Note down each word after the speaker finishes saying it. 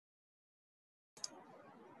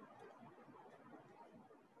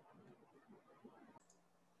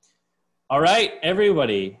All right,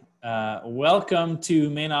 everybody, welcome to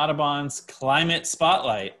Maine Audubon's Climate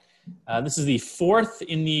Spotlight. This is the fourth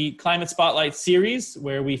in the Climate Spotlight series,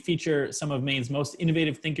 where we feature some of Maine's most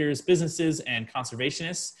innovative thinkers, businesses, and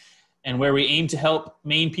conservationists, and where we aim to help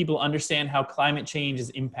Maine people understand how climate change is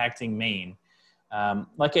impacting Maine.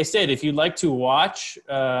 Like I said, if you'd like to watch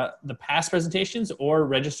the past presentations or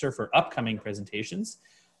register for upcoming presentations,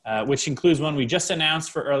 which includes one we just announced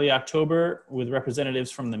for early October with representatives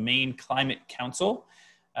from the Maine Climate Council.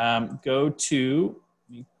 Go to,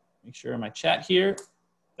 make sure my chat here,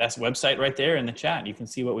 that's the website right there in the chat. You can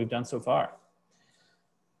see what we've done so far.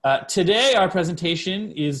 Today, our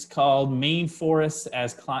presentation is called Maine Forests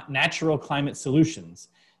as Natural Climate Solutions.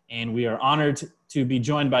 And we are honored to be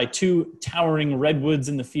joined by two towering redwoods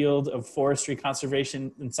in the field of forestry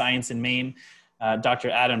conservation and science in Maine, Dr.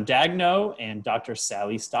 Adam Daigneault and Dr.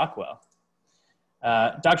 Sally Stockwell.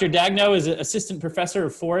 Dr. Daigneault is an assistant professor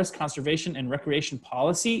of forest conservation and recreation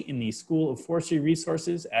policy in the School of Forestry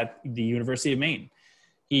Resources at the University of Maine.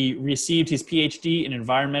 He received his PhD in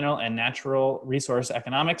environmental and natural resource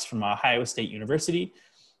economics from Ohio State University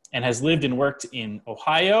and has lived and worked in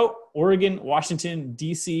Ohio, Oregon, Washington,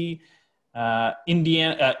 DC,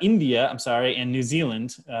 India, and New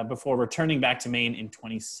Zealand before returning back to Maine in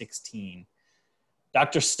 2016.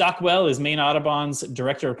 Dr. Stockwell is Maine Audubon's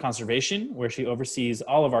Director of Conservation, where she oversees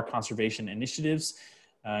all of our conservation initiatives,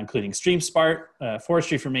 including Stream Smart,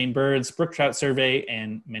 Forestry for Maine Birds, Brook Trout Survey,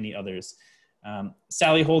 and many others.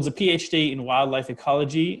 Sally holds a PhD in wildlife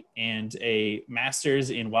ecology and a master's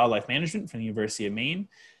in wildlife management from the University of Maine,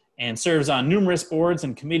 and serves on numerous boards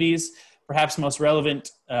and committees. Perhaps most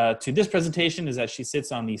relevant to this presentation is that she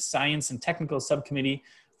sits on the Science and Technical Subcommittee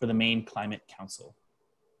for the Maine Climate Council.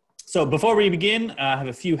 So before we begin, I have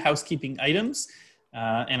a few housekeeping items,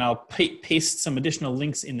 and I'll paste some additional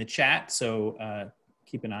links in the chat, so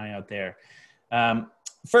keep an eye out there.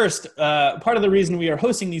 First, part of the reason we are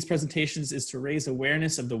hosting these presentations is to raise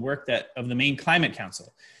awareness of the work of the Maine Climate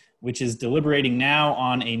Council, which is deliberating now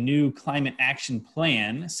on a new climate action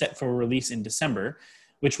plan set for release in December,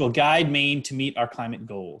 which will guide Maine to meet our climate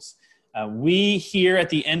goals. We here at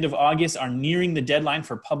the end of August are nearing the deadline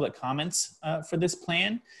for public comments for this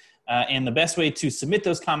plan. And the best way to submit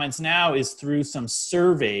those comments now is through some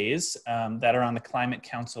surveys that are on the Climate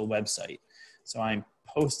Council website. So I'm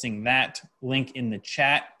posting that link in the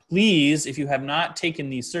chat. Please, if you have not taken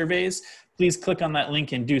these surveys, please click on that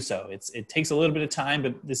link and do so. It takes a little bit of time,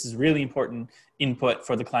 but this is really important input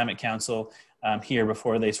for the Climate Council here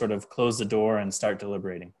before they sort of close the door and start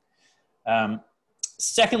deliberating.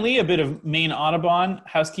 Secondly, a bit of Maine Audubon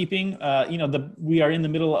housekeeping. We are in the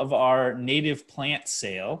middle of our native plant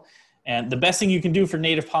sale. And the best thing you can do for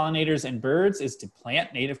native pollinators and birds is to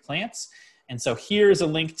plant native plants. And so here's a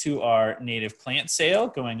link to our native plant sale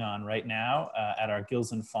going on right now at our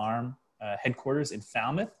Gilson Farm headquarters in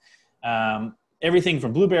Falmouth. Everything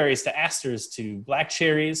from blueberries to asters to black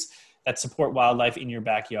cherries that support wildlife in your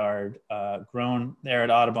backyard, grown there at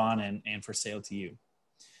Audubon and for sale to you.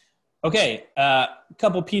 Okay, a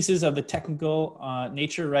couple pieces of the technical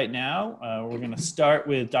nature right now. We're going to start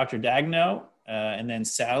with Dr. Daigneault and then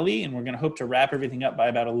Sally, and we're going to hope to wrap everything up by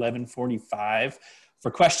about 11:45 for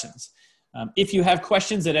questions. If you have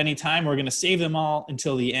questions at any time, we're going to save them all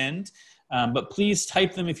until the end, but please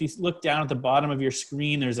type them. If you look down at the bottom of your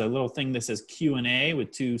screen, there's a little thing that says Q&A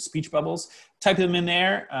with two speech bubbles. Type them in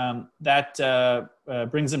there. That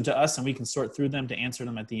brings them to us, and we can sort through them to answer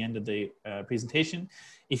them at the end of the presentation.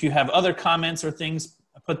 If you have other comments or things,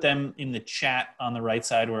 put them in the chat on the right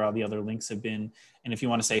side where all the other links have been. And if you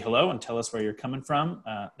want to say hello and tell us where you're coming from,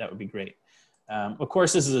 that would be great. Of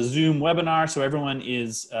course, this is a Zoom webinar, so everyone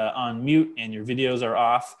is on mute and your videos are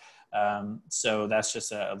off. So that's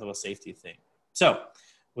just a little safety thing. So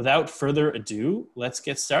without further ado, let's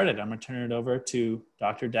get started. I'm going to turn it over to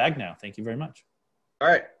Dr. Daigneault. Thank you very much. All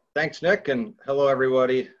right. Thanks, Nick. And hello,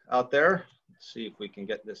 everybody out there. Let's see if we can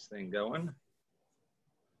get this thing going.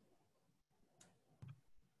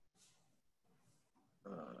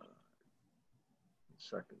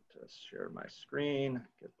 Second to share my screen,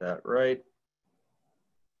 get that right.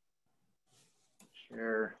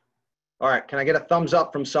 Share. All right, can I get a thumbs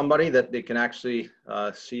up from somebody that they can actually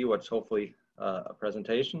see what's hopefully a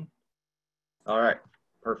presentation? All right,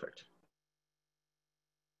 perfect.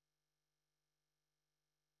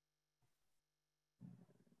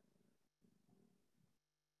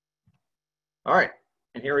 All right,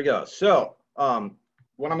 and here we go. So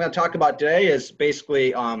what I'm going to talk about today is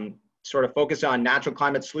basically sort of focus on natural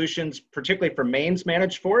climate solutions, particularly for Maine's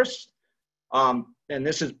managed forests. And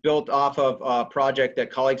this is built off of a project that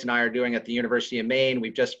colleagues and I are doing at the University of Maine.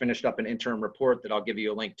 We've just finished up an interim report that I'll give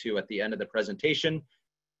you a link to at the end of the presentation.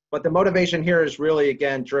 But the motivation here is really,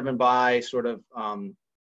 again, driven by sort of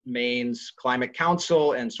Maine's Climate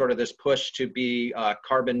Council and sort of this push to be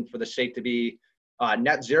carbon for the state to be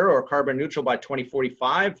net zero or carbon neutral by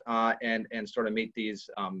 2045 and sort of meet these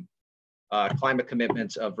climate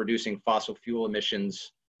commitments of reducing fossil fuel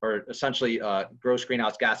emissions, or essentially gross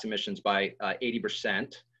greenhouse gas emissions by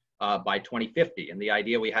 80% by 2050. And the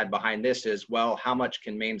idea we had behind this is, well, how much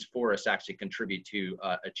can Maine's forests actually contribute to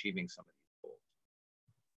achieving some of these goals?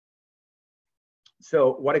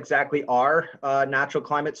 So what exactly are natural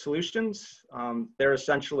climate solutions? They're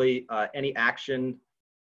essentially any action,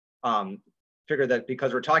 figure that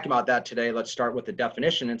because we're talking about that today, let's start with the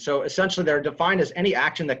definition. And so essentially they're defined as any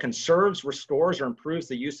action that conserves, restores, or improves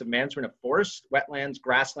the use of management of forests, wetlands,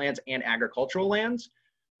 grasslands, and agricultural lands,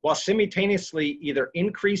 while simultaneously either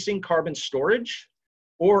increasing carbon storage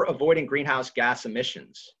or avoiding greenhouse gas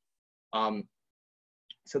emissions.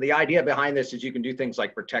 So the idea behind this is you can do things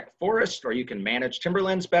like protect forests, or you can manage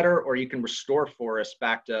timberlands better, or you can restore forests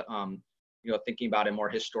back to thinking about in more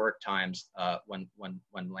historic times when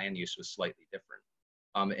land use was slightly different.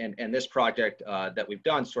 And this project that we've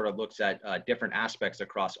done sort of looks at different aspects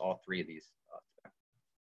across all three of these.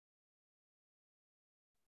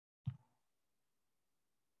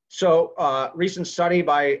 So recent study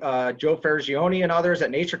by Joe Ferragione and others at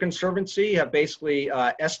Nature Conservancy have basically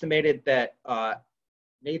estimated that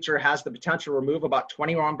nature has the potential to remove about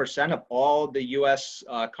 21% of all the US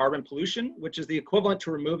carbon pollution, which is the equivalent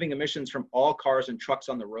to removing emissions from all cars and trucks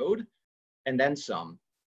on the road, and then some.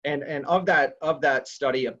 And of that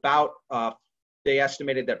study, about they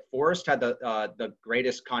estimated that forest had the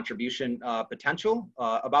greatest contribution potential,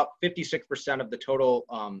 about 56% of the total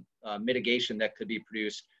mitigation that could be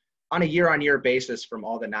produced on a year-on-year basis from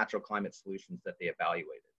all the natural climate solutions that they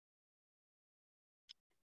evaluated.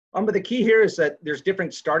 But the key here is that there's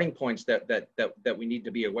different starting points that we need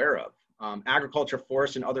to be aware of. Agriculture,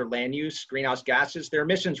 forest, and other land use, greenhouse gases, their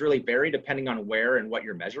emissions really vary depending on where and what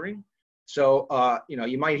you're measuring. So,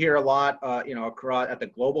 you might hear a lot, at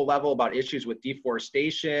the global level about issues with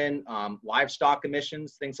deforestation, livestock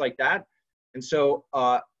emissions, things like that. And so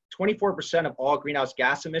 24% of all greenhouse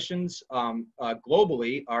gas emissions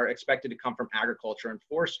globally are expected to come from agriculture and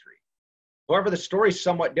forestry. However, the story is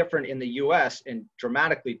somewhat different in the US and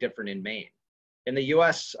dramatically different in Maine. In the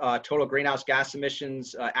US, total greenhouse gas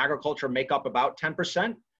emissions, agriculture make up about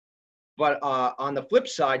 10%. But on the flip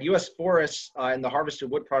side, US forests and the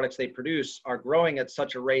harvested wood products they produce are growing at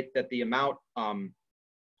such a rate that the amount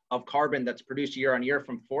of carbon that's produced year on year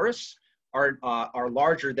from forests are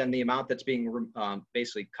larger than the amount that's being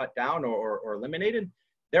basically cut down or eliminated,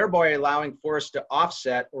 thereby allowing forests to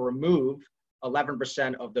offset or remove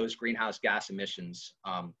 11% of those greenhouse gas emissions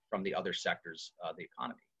from the other sectors of the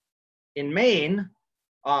economy. In Maine,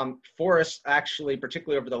 forests actually,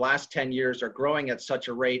 particularly over the last 10 years, are growing at such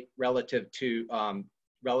a rate relative to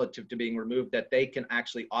being removed that they can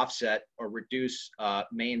actually offset or reduce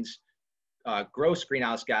Maine's gross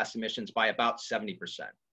greenhouse gas emissions by about 70%.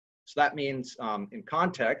 So that means, in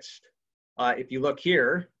context, if you look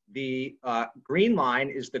here, the green line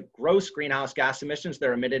is the gross greenhouse gas emissions that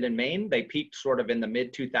are emitted in Maine. They peaked sort of in the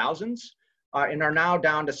mid-2000s and are now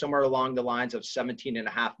down to somewhere along the lines of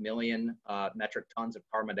 17.5 million metric tons of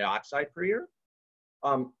carbon dioxide per year.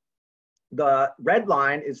 The red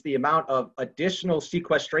line is the amount of additional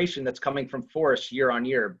sequestration that's coming from forests year on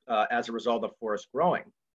year as a result of forests growing.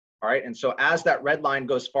 All right, and so as that red line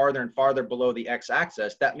goes farther and farther below the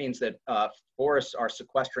x-axis, that means that forests are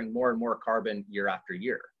sequestering more and more carbon year after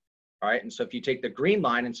year. All right, and so if you take the green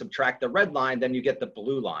line and subtract the red line, then you get the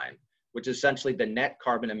blue line, which is essentially the net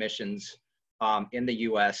carbon emissions in the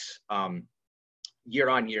US year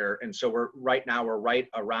on year. And so we're right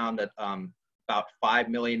around at about 5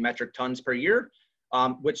 million metric tons per year,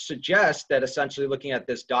 which suggests that essentially looking at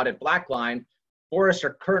this dotted black line, forests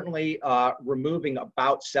are currently removing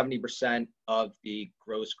about 70% of the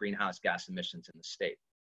gross greenhouse gas emissions in the state.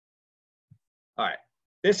 All right.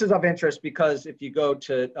 This is of interest because if you go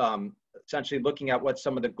to essentially looking at what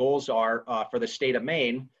some of the goals are for the state of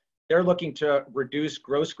Maine, they're looking to reduce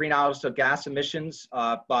gross greenhouse gas emissions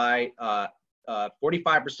by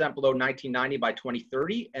 45% below 1990 by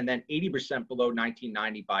 2030, and then 80% below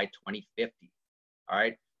 1990 by 2050. All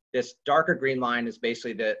right. This darker green line is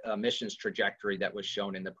basically the emissions trajectory that was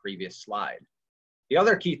shown in the previous slide. The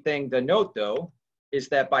other key thing to note, though, is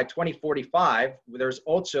that by 2045, there's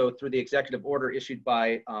also, through the executive order issued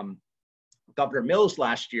by Governor Mills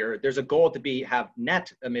last year, there's a goal to have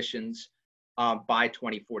net emissions by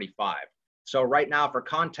 2045. So right now, for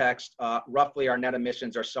context, roughly our net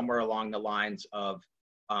emissions are somewhere along the lines of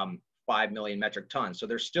 5 million metric tons. So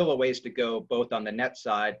there's still a ways to go, both on the net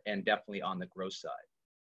side and definitely on the gross side.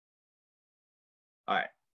 All right.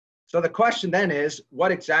 So the question then is,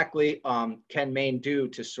 what exactly can Maine do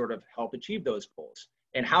to sort of help achieve those goals?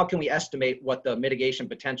 And how can we estimate what the mitigation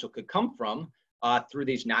potential could come from through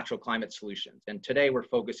these natural climate solutions? And today we're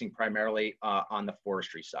focusing primarily on the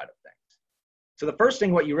forestry side of things. So the first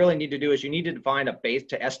thing what you really need to do is you need to define a base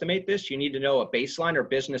to estimate this. You need to know a baseline or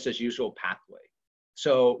business as usual pathway.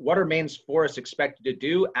 So what are Maine's forests expected to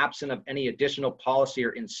do absent of any additional policy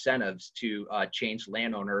or incentives to change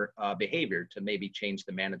landowner behavior to maybe change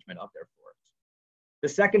the management of their forests? The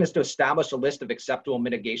second is to establish a list of acceptable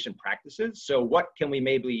mitigation practices. So what can we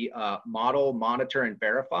maybe model, monitor, and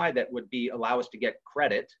verify that would allow us to get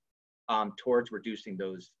credit towards reducing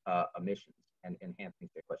those emissions and enhancing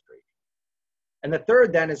sequestration? And the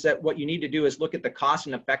third then is that what you need to do is look at the cost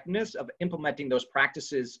and effectiveness of implementing those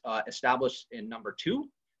practices established in number 2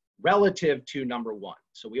 relative to number 1.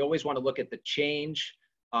 So we always want to look at the change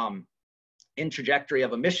in trajectory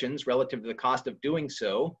of emissions relative to the cost of doing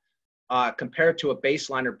so compared to a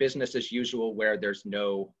baseline or business as usual where there's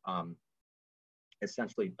no,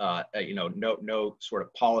 essentially, no sort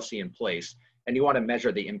of policy in place. And you want to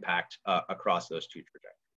measure the impact across those two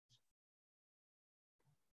trajectories.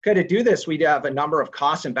 Okay, to do this, we have a number of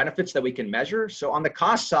costs and benefits that we can measure. So on the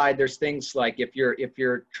cost side, there's things like if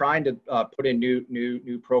you're trying to put in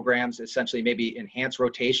new programs, essentially maybe enhance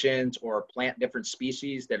rotations or plant different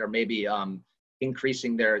species that are maybe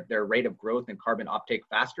increasing their rate of growth and carbon uptake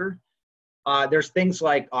faster. There's things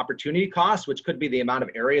like opportunity costs, which could be the amount of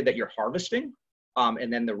area that you're harvesting,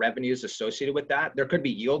 and then the revenues associated with that. There could be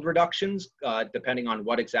yield reductions depending on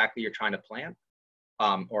what exactly you're trying to plant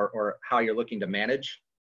or how you're looking to manage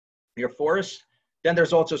your forest. Then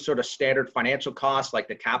there's also sort of standard financial costs like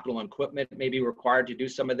the capital and equipment may be required to do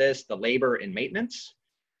some of this, the labor and maintenance.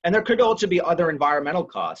 And there could also be other environmental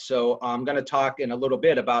costs. So I'm going to talk in a little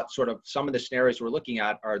bit about sort of some of the scenarios we're looking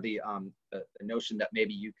at are the notion that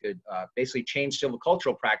maybe you could basically change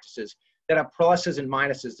silvicultural practices that have pluses and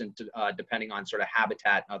minuses depending on sort of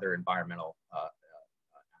habitat and other environmental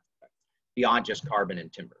aspects beyond just carbon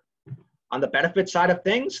and timber. On the benefit side of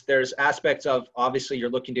things, there's aspects of, obviously, you're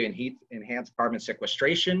looking to enhance carbon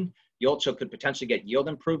sequestration. You also could potentially get yield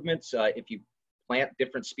improvements if you plant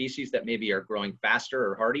different species that maybe are growing faster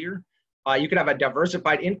or hardier. You could have a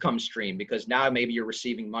diversified income stream because now maybe you're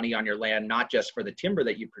receiving money on your land, not just for the timber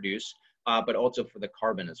that you produce, but also for the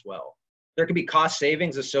carbon as well. There could be cost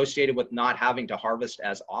savings associated with not having to harvest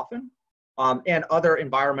as often. And other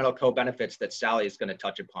environmental co-benefits that Sally is going to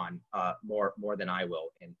touch upon more than I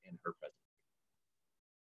will in her presentation.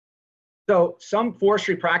 So some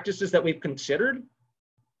forestry practices that we've considered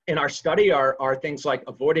in our study are things like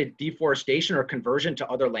avoided deforestation or conversion to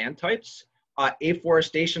other land types,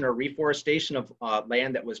 afforestation or reforestation of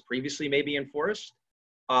land that was previously maybe in forest,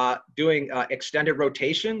 doing extended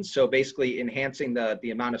rotation, so basically enhancing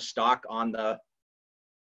the amount of stock on the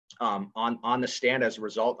stand as a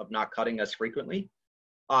result of not cutting as frequently.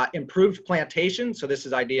 Improved plantation, so this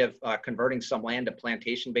is the idea of converting some land to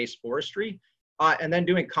plantation-based forestry, and then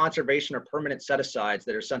doing conservation or permanent set-asides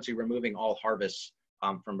that are essentially removing all harvests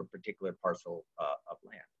from a particular parcel of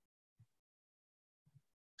land.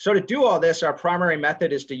 So to do all this, our primary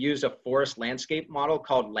method is to use a forest landscape model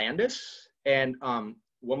called Landis. And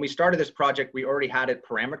when we started this project, we already had it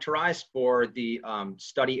parameterized for the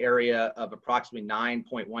study area of approximately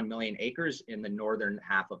 9.1 million acres in the northern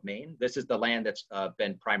half of Maine. This is the land that's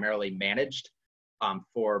been primarily managed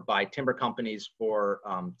by timber companies for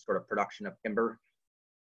sort of production of timber.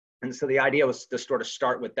 And so the idea was to sort of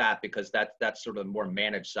start with that because that's sort of the more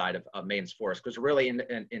managed side of Maine's forest, because we're really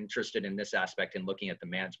interested in this aspect and looking at the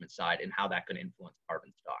management side and how that could influence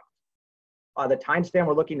carbon stock. The timespan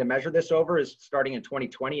we're looking to measure this over is starting in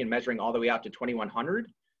 2020 and measuring all the way out to 2100.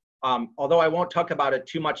 Although I won't talk about it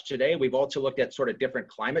too much today, we've also looked at sort of different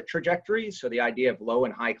climate trajectories. So the idea of low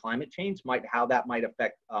and high climate change, how that might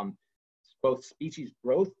affect both species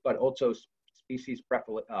growth, but also species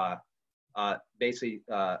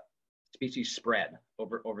species spread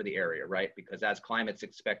over the area, right? Because as climate's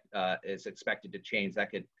is expected to change, that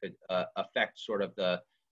could affect sort of the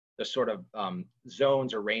sort of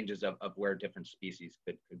zones or ranges of where different species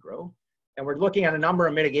could grow. And we're looking at a number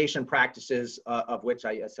of mitigation practices of which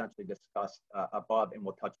I essentially discussed above and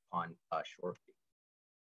we'll touch upon shortly.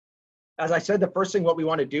 As I said, the first thing what we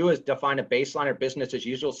want to do is define a baseline or business as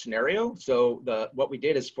usual scenario. So what we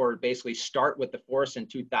did is basically start with the forest in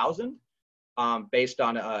 2000 based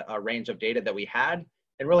on a range of data that we had,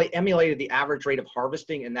 and really emulated the average rate of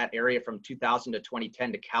harvesting in that area from 2000 to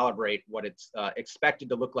 2010 to calibrate what it's expected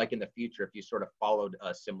to look like in the future if you sort of followed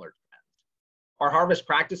similar trends. Our harvest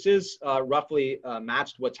practices roughly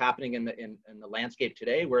matched what's happening in the landscape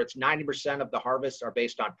today, where it's 90% of the harvests are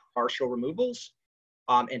based on partial removals,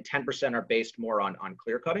 and 10% are based more on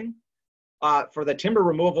clear cutting. For the timber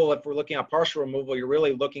removal, if we're looking at partial removal, you're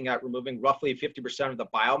really looking at removing roughly 50% of the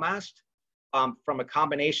biomass from a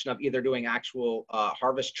combination of either doing actual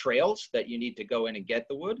harvest trails that you need to go in and get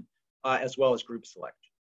the wood, as well as group selection.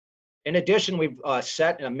 In addition, we've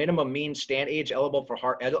set a minimum mean stand age eligible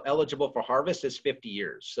for harvest is 50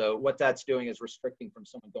 years. So what that's doing is restricting from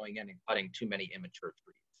someone going in and cutting too many immature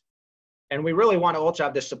trees. And we really want to also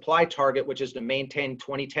have the supply target, which is to maintain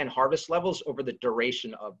 2010 harvest levels over the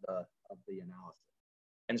duration of the analysis.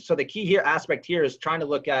 And so the key aspect here is trying to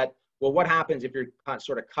look at, well, what happens if you're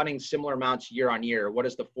sort of cutting similar amounts year on year? What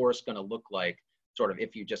is the forest going to look like sort of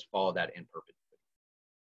if you just follow that in perpetuity?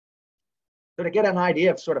 So to get an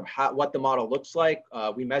idea of sort of what the model looks like,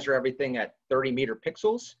 we measure everything at 30 meter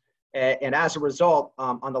pixels. And as a result,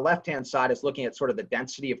 on the left-hand side is looking at sort of the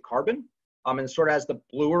density of carbon. And sort of as the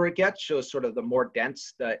bluer it gets, shows sort of the more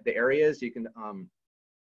dense the area is. You can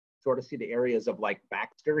sort of see the areas of like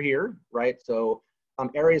Baxter here, right? So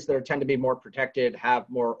areas that tend to be more protected, have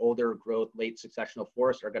more older growth, late successional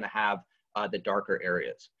forests are going to have the darker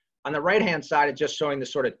areas. On the right-hand side, it's just showing the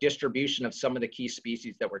sort of distribution of some of the key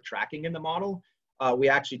species that we're tracking in the model. We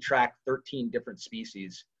actually track 13 different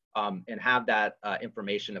species and have that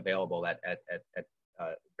information available at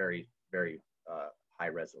very, very high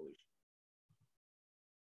resolution.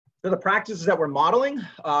 So the practices that we're modeling,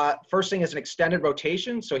 first thing is an extended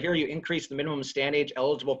rotation. So here you increase the minimum stand age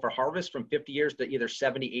eligible for harvest from 50 years to either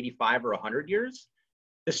 70, 85, or 100 years.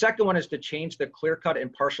 The second one is to change the clear cut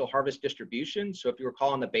and partial harvest distribution. So if you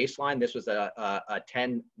recall on the baseline, this was a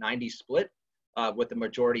 10-90 split, with the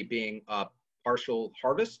majority being partial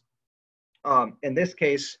harvest. In this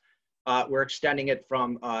case, we're extending it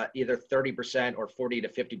from either 30% or 40 to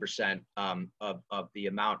 50% of the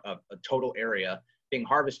amount of total area being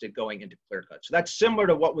harvested going into clear cut. So that's similar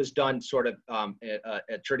to what was done sort of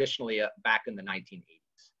traditionally back in the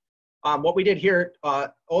 1980s. What we did here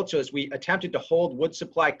also is we attempted to hold wood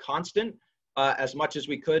supply constant as much as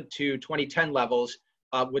we could to 2010 levels,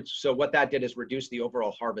 so what that did is reduce the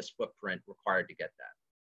overall harvest footprint required to get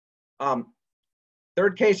that.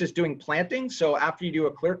 Third case is doing planting. So after you do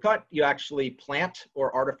a clear cut, you actually plant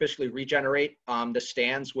or artificially regenerate the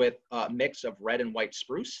stands with a mix of red and white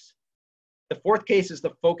spruce. The fourth case is the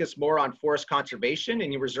focus more on forest conservation,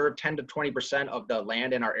 and you reserve 10 to 20% of the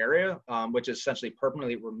land in our area, which is essentially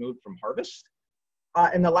permanently removed from harvest.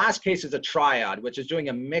 And the last case is a triad, which is doing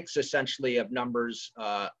a mix essentially of numbers,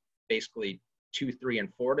 basically 2, 3,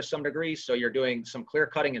 and 4 to some degree. So you're doing some clear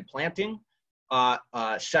cutting and planting,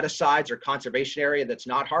 set-asides or conservation area that's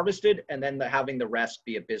not harvested, and then having the rest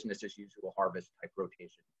be a business as usual harvest type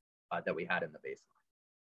rotation that we had in the baseline.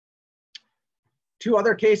 Two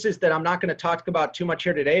other cases that I'm not going to talk about too much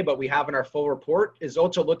here today, but we have in our full report, is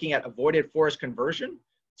also looking at avoided forest conversion.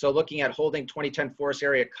 So looking at holding 2010 forest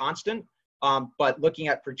area constant, but looking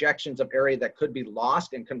at projections of area that could be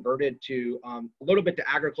lost and converted to a little bit to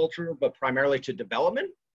agriculture, but primarily to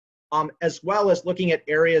development, as well as looking at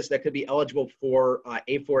areas that could be eligible for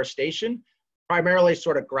afforestation, primarily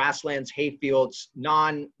sort of grasslands, hayfields,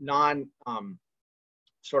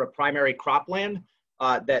 sort of primary cropland,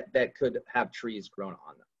 that could have trees grown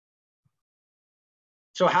on them.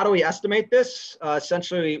 So how do we estimate this?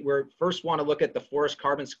 Essentially, we first want to look at the forest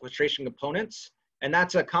carbon sequestration components, and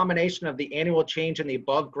that's a combination of the annual change in the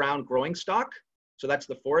above ground growing stock. So that's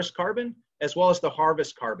the forest carbon, as well as the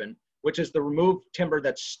harvest carbon, which is the removed timber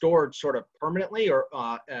that's stored sort of permanently or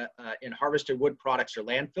in harvested wood products or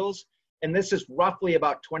landfills. And this is roughly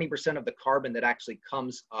about 20% of the carbon that actually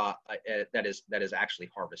comes, that is actually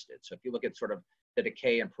harvested. So if you look at sort of the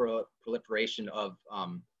decay and proliferation of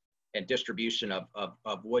and distribution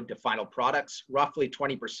of wood to final products, roughly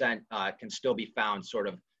 20% can still be found sort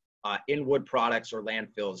of in wood products or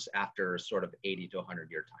landfills after sort of 80 to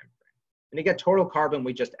 100-year time frame. And to get total carbon,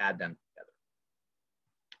 we just add them together.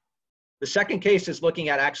 The second case is looking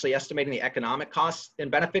at actually estimating the economic costs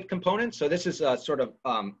and benefit components. So this is sort of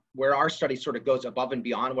where our study sort of goes above and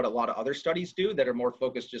beyond what a lot of other studies do that are more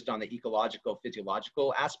focused just on the ecological,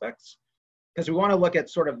 physiological aspects. Because we want to look at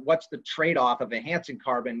sort of what's the trade-off of enhancing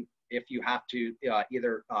carbon if you have to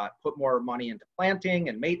either put more money into planting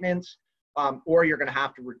and maintenance, or you're going to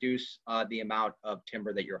have to reduce the amount of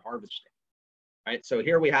timber that you're harvesting. Right. So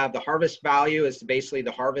here we have the harvest value is basically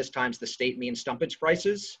the harvest times the state mean stumpage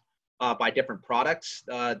prices. by different products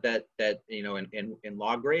in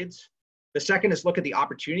log grades. The second is look at the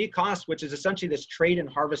opportunity cost, which is essentially this trade and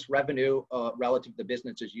harvest revenue relative to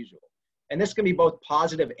business as usual. And this can be both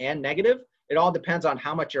positive and negative. It all depends on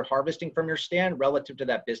how much you're harvesting from your stand relative to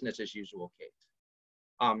that business as usual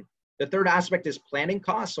case. The third aspect is planting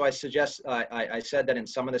costs. So I suggest, I said that in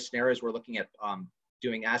some of the scenarios, we're looking at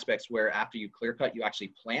doing aspects where after you clear cut, you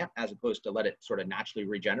actually plant as opposed to let it sort of naturally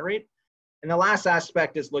regenerate. And the last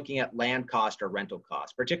aspect is looking at land cost or rental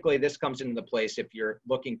cost. Particularly, this comes into place if you're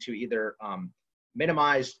looking to either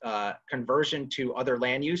minimize conversion to other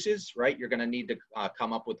land uses, right? You're going to need to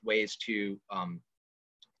come up with ways to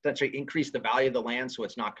essentially increase the value of the land so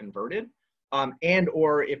it's not converted. And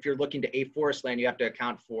or if you're looking to afforest land, you have to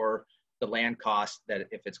account for the land cost that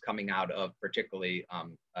if it's coming out of particularly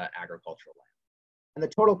agricultural land. And the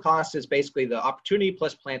total cost is basically the opportunity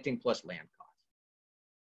plus planting plus land cost.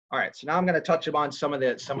 All right, so now I'm going to touch upon some of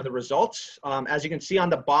the results. As you can see on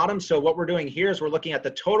the bottom, so what we're doing here is we're looking at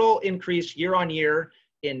the total increase year on year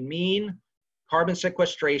in mean carbon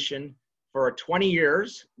sequestration for 20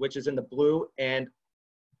 years, which is in the blue, and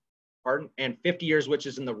 50 years, which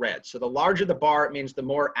is in the red. So the larger the bar, it means the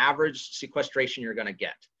more average sequestration you're going to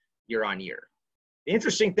get year on year. The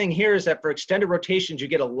interesting thing here is that for extended rotations, you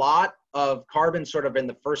get a lot of carbon sort of in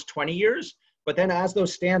the first 20 years. But then as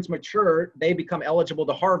those stands mature, they become eligible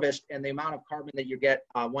to harvest, and the amount of carbon that you get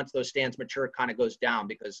once those stands mature kind of goes down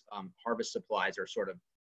because harvest supplies are sort of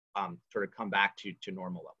come back to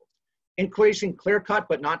normal levels. Increasing clear cut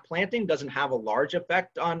but not planting doesn't have a large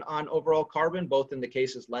effect on overall carbon, both in the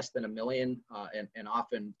cases less than 1 million and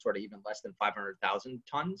often sort of even less than 500,000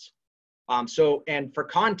 tons. And for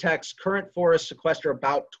context, current forests sequester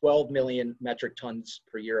about 12 million metric tons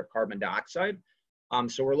per year of carbon dioxide.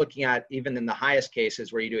 So we're looking at, even in the highest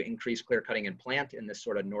cases where you do increased clear cutting and plant in this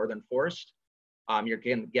sort of northern forest, you're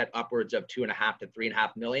going to get upwards of 2.5 to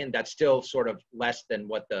 3.5 million. That's still sort of less than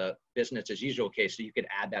what the business as usual case. So you could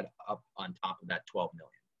add that up on top of that 12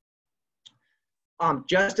 million.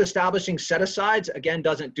 Just establishing set-asides, again,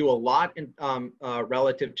 doesn't do a lot in,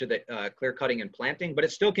 relative to the clear cutting and planting, but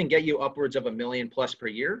it still can get you upwards of 1 million plus per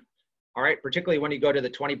year. All right, particularly when you go to the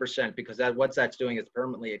 20%, because what that's doing is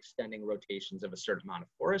permanently extending rotations of a certain amount of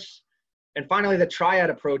forests. And finally, the triad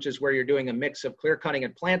approach is where you're doing a mix of clear cutting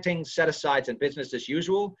and planting, set-asides, and business as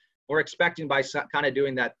usual. We're expecting by kind of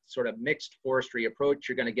doing that sort of mixed forestry approach,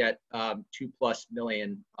 you're going to get 2+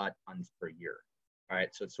 million tons per year. All right,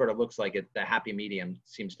 so it sort of looks like the happy medium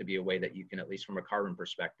seems to be a way that you can, at least from a carbon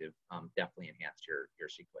perspective, definitely enhance your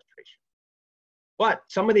sequestration. But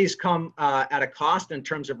some of these come at a cost in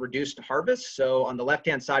terms of reduced harvest. So on the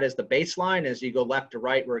left-hand side is the baseline. As you go left to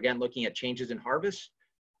right, we're again looking at changes in harvest.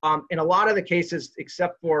 In a lot of the cases,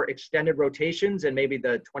 except for extended rotations and maybe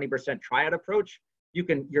the 20% triad approach,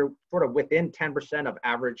 you're sort of within 10% of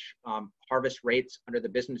average harvest rates under the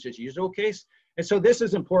business as usual case. And so this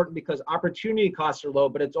is important because opportunity costs are low,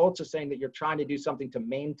 but it's also saying that you're trying to do something to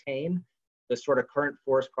maintain the sort of current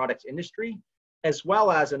forest products industry, as well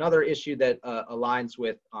as another issue that aligns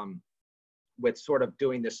with sort of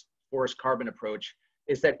doing this forest carbon approach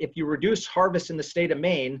is that if you reduce harvest in the state of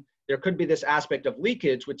Maine, there could be this aspect of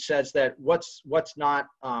leakage, which says that what's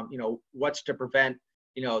to prevent,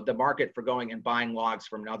 the market for going and buying logs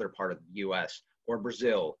from another part of the U.S. or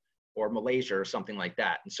Brazil or Malaysia or something like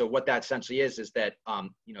that. And so what that essentially is that,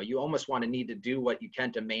 you almost want to need to do what you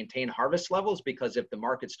can to maintain harvest levels, because if the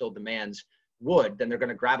market still demands wood, then they're going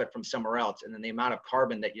to grab it from somewhere else. And then the amount of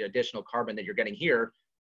carbon additional carbon that you're getting here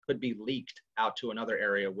could be leaked out to another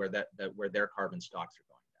area where their carbon stocks are going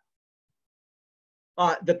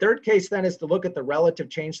down. The third case then is to look at the relative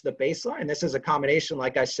change to the baseline. This is a combination,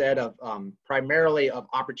 like I said, of primarily of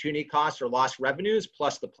opportunity costs or lost revenues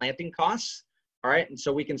plus the planting costs. All right, and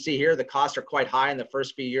so we can see here the costs are quite high in the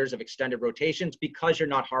first few years of extended rotations because you're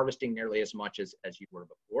not harvesting nearly as much as you were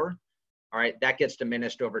before. All right, that gets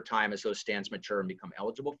diminished over time as those stands mature and become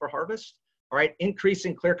eligible for harvest. All right,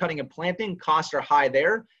 increasing clear cutting and planting costs are high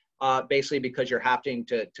there, basically because you're having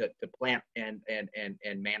to plant and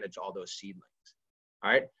manage all those seedlings. All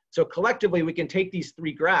right, so collectively we can take these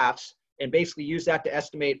three graphs and basically use that to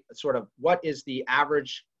estimate sort of what is the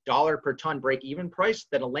average dollar per ton break-even price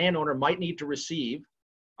that a landowner might need to receive,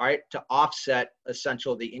 all right, to offset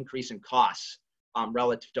essentially the increase in costs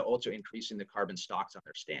relative to also increasing the carbon stocks on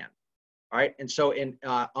their stand. All right, and so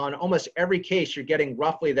on almost every case, you're getting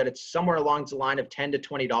roughly that it's somewhere along the line of $10 to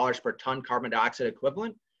 $20 per ton carbon dioxide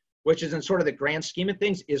equivalent, which is in sort of the grand scheme of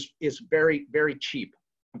things is very, very cheap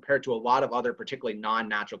compared to a lot of other particularly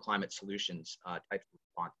non-natural climate solutions types of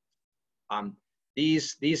responses.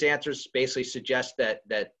 These answers basically suggest that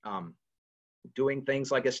doing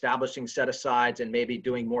things like establishing set-asides and maybe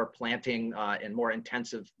doing more planting and more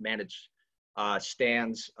intensive managed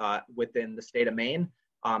stands within the state of Maine,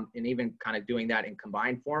 and even kind of doing that in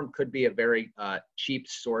combined form could be a very cheap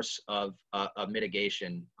source of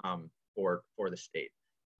mitigation for the state.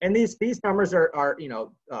 And these numbers are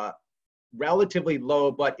relatively low,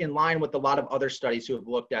 but in line with a lot of other studies who have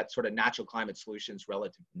looked at sort of natural climate solutions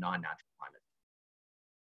relative to non-natural climate.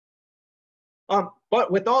 But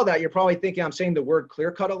with all that, you're probably thinking I'm saying the word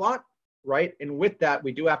clear-cut a lot, right? And with that,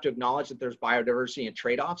 we do have to acknowledge that there's biodiversity and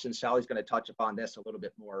trade-offs, and Sally's going to touch upon this a little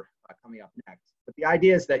bit more coming up next. But the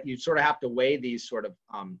idea is that you sort of have to weigh these sort of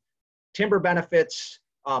timber benefits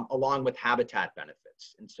along with habitat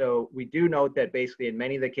benefits. And so we do note that basically in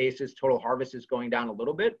many of the cases, total harvest is going down a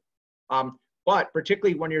little bit. But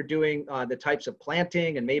particularly when you're doing the types of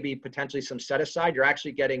planting and maybe potentially some set-aside, you're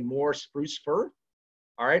actually getting more spruce fir,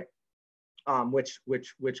 all right? Which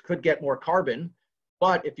could get more carbon.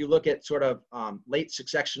 But if you look at sort of late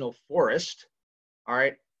successional forest, all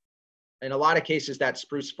right, in a lot of cases that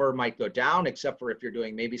spruce fir might go down, except for if you're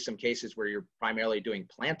doing maybe some cases where you're primarily doing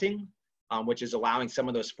planting, which is allowing some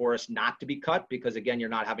of those forests not to be cut because again, you're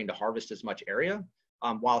not having to harvest as much area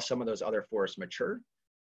while some of those other forests mature.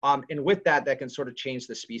 And with that, that can sort of change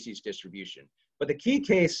the species distribution. But the key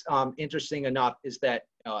case, interesting enough, is that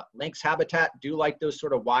lynx habitat do like those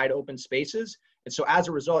sort of wide open spaces. And so as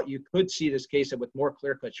a result, you could see this case that with more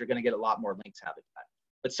clear cuts, you're going to get a lot more lynx habitat.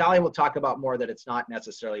 But Sally will talk about more that it's not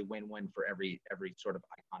necessarily win-win for every sort of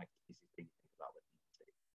iconic species that you think about within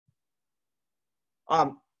the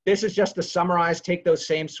state. This is just to summarize, take those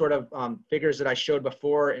same sort of figures that I showed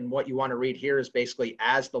before, and what you want to read here is basically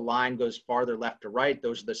as the line goes farther left to right,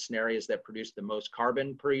 those are the scenarios that produce the most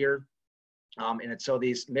carbon per year. And so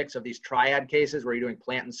these mix of these triad cases where you're doing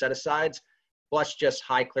plant and set-asides, plus just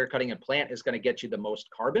high clear cutting and plant is going to get you the most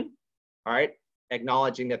carbon, all right?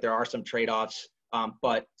 Acknowledging that there are some trade-offs,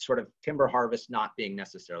 but sort of timber harvest not being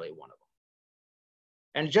necessarily one of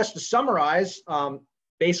them. And just to summarize,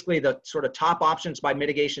 basically the sort of top options by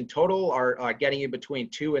mitigation total are getting you between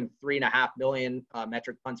 2 and 3.5 million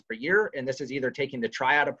metric tons per year. And this is either taking the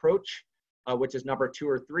triad approach, which is number 2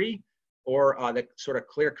 or 3, or the sort of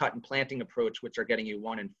clear cut and planting approach, which are getting you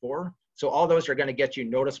 1 and 4. So all those are going to get you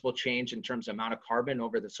noticeable change in terms of amount of carbon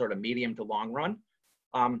over the sort of medium to long run.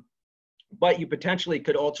 But you potentially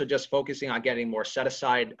could also just focusing on getting more set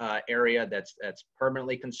aside area that's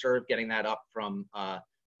permanently conserved, getting that up from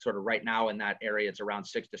sort of right now in that area, it's around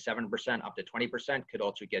 6 to 7%, up to 20%, could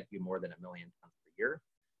also get you more than 1 million tons per year.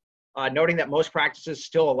 Noting that most practices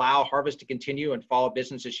still allow harvest to continue and follow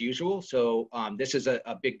business as usual. So this is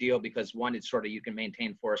a big deal because one, it's sort of you can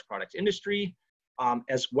maintain forest products industry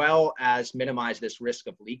as well as minimize this risk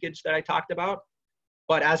of leakage that I talked about.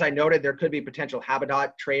 But as I noted, there could be potential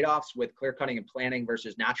habitat trade-offs with clear cutting and planting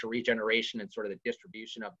versus natural regeneration and sort of the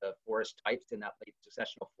distribution of the forest types in that late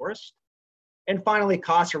successional forest. And finally,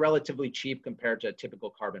 costs are relatively cheap compared to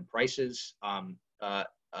typical carbon prices.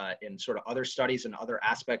 In sort of other studies and other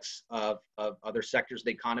aspects of other sectors of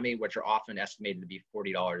the economy, which are often estimated to be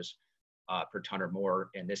 $40 per ton or more.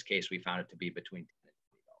 In this case, we found it to be between $10 and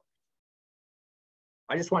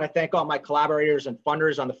 $20. I just want to thank all my collaborators and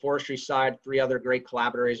funders on the forestry side, 3 other great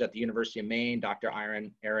collaborators at the University of Maine, Dr.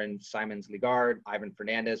 Aaron Simons-Ligard, Ivan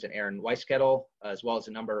Fernandez, and Aaron Weiskettel, as well as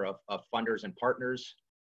a number of funders and partners.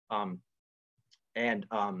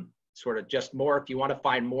 Sort of just more, if you want to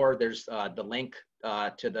find more, there's the link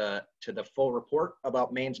to the full report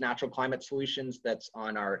about Maine's natural climate solutions that's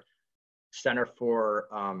on our Center for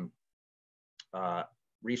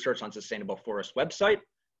Research on Sustainable Forest website.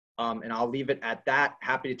 And I'll leave it at that.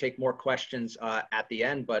 Happy to take more questions at the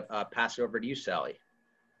end, but pass it over to you, Sally.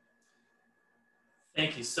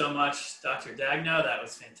 Thank you so much, Dr. Daigneault. That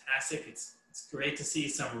was fantastic. It's great to see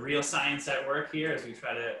some real science at work here as we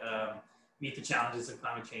try to meet the challenges of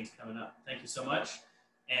climate change coming up. Thank you so much.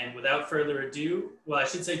 And without further ado, well, I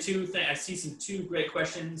should say I see some 2 great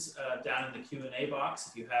questions down in the Q&A box.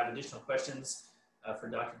 If you have additional questions for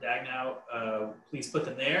Dr. Daigneault, please put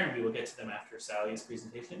them there and we will get to them after Sally's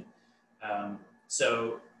presentation.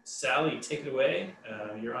 So Sally, take it away.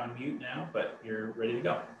 You're on mute now, but you're ready to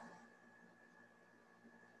go.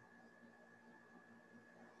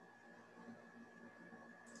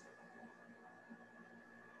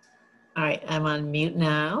 All right, I'm on mute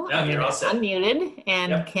now. Yeah, you're all set. Unmuted.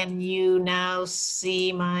 And Yep. Can you now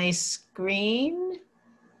see my screen?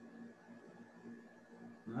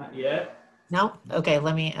 Not yet. No? Okay,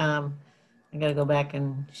 let me, I gotta go back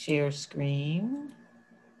and share screen.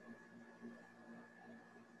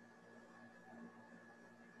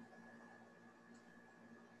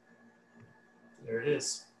 There it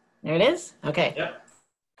is. There it is. Okay. Yep.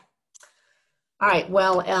 All right.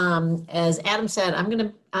 Well, as Adam said, I'm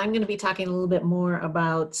gonna be talking a little bit more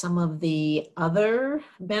about some of the other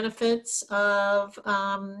benefits of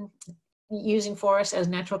using forests as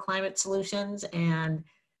natural climate solutions. And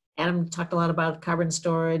Adam talked a lot about carbon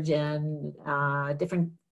storage and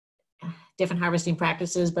different harvesting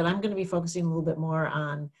practices. But I'm going to be focusing a little bit more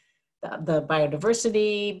on the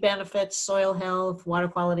biodiversity benefits, soil health, water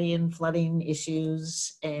quality, and flooding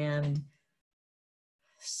issues, and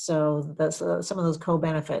so that's some of those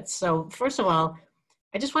co-benefits. So first of all,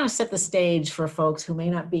 I just want to set the stage for folks who may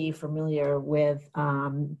not be familiar with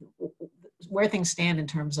where things stand in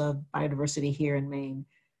terms of biodiversity here in Maine.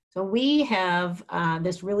 So we have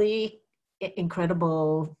this really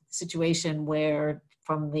incredible situation where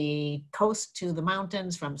from the coast to the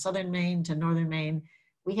mountains, from southern Maine to northern Maine,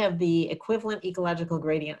 we have the equivalent ecological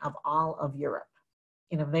gradient of all of Europe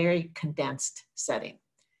in a very condensed setting.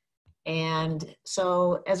 And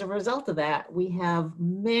so as a result of that, we have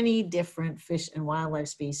many different fish and wildlife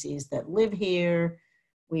species that live here.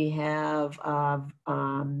 We have a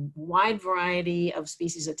wide variety of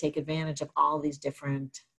species that take advantage of all these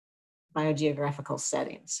different biogeographical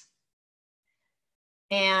settings.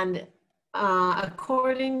 And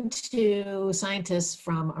according to scientists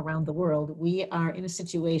from around the world, we are in a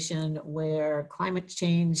situation where climate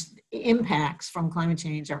change, impacts from climate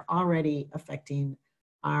change are already affecting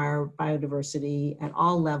our biodiversity at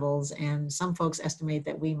all levels, and some folks estimate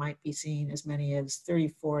that we might be seeing as many as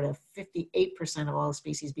 34 to 58% of all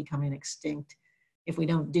species becoming extinct if we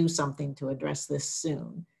don't do something to address this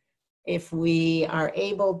soon. If we are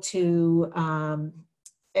able to,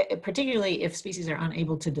 particularly if species are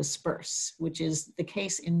unable to disperse, which is the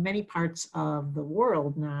case in many parts of the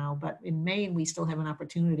world now, but in Maine we still have an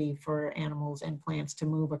opportunity for animals and plants to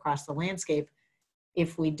move across the landscape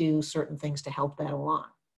if we do certain things to help that along.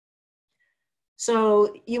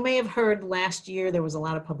 So you may have heard last year there was a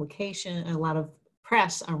lot of publication, a lot of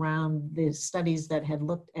press around the studies that had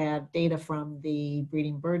looked at data from the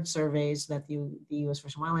breeding bird surveys that the U.S.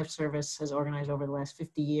 Fish and Wildlife Service has organized over the last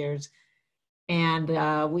 50 years. And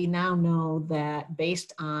we now know that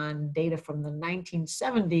based on data from the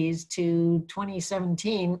 1970s to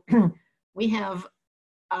 2017, we have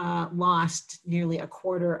lost nearly a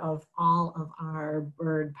quarter of all of our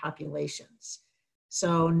bird populations.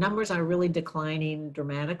 So numbers are really declining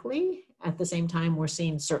dramatically. At the same time, we're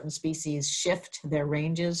seeing certain species shift their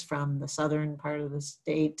ranges from the southern part of the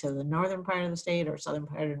state to the northern part of the state, or southern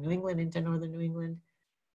part of New England into northern New England.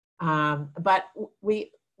 But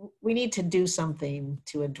we need to do something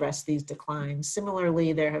to address these declines.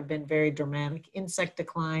 Similarly, there have been very dramatic insect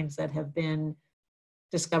declines that have been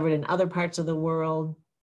discovered in other parts of the world.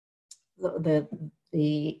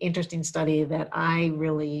 The interesting study that I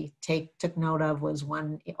really took note of was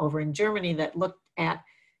one over in Germany that looked at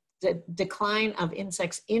the decline of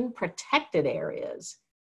insects in protected areas.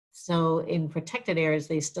 So in protected areas,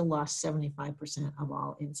 they still lost 75% of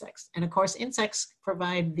all insects. And of course, insects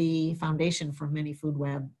provide the foundation for many food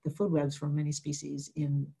webs for many species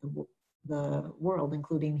in the world,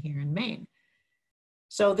 including here in Maine.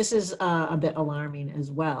 So this is a bit alarming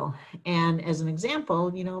as well. And as an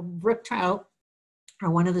example, brook trout are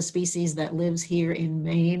one of the species that lives here in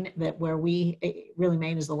Maine, where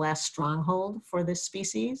Maine is the last stronghold for this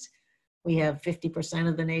species. We have 50%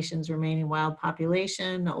 of the nation's remaining wild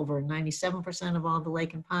population, over 97% of all the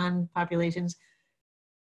lake and pond populations.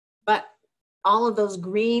 But all of those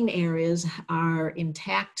green areas are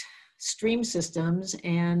intact stream systems,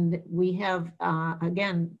 and we have,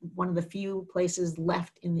 again, one of the few places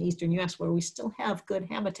left in the eastern US where we still have good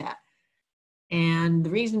habitat. And the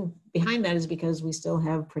reason behind that is because we still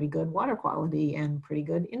have pretty good water quality and pretty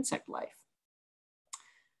good insect life.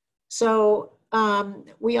 So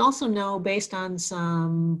we also know, based on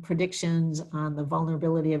some predictions on the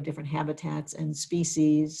vulnerability of different habitats and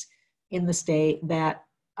species in the state, that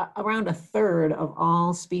around a third of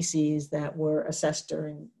all species that were assessed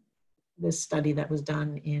during this study that was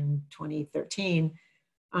done in 2013,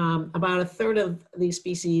 about a third of these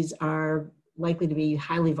species are likely to be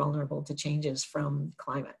highly vulnerable to changes from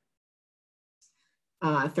climate.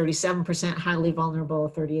 37% highly vulnerable,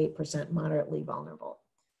 38% moderately vulnerable.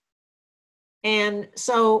 And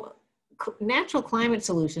so natural climate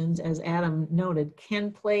solutions, as Adam noted,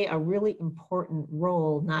 can play a really important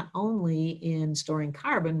role, not only in storing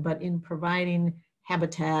carbon, but in providing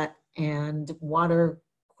habitat and water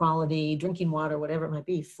quality, drinking water, whatever it might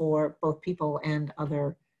be, for both people and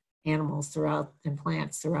other animals and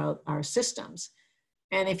plants throughout our systems.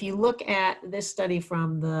 And if you look at this study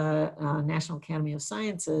from the National Academy of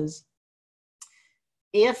Sciences,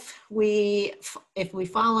 if we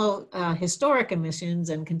follow historic emissions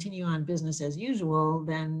and continue on business as usual,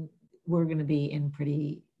 then we're going to be in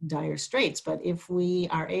pretty dire straits. But if we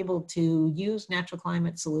are able to use natural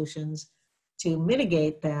climate solutions to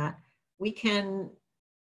mitigate that, we can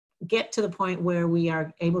get to the point where we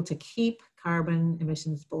are able to keep carbon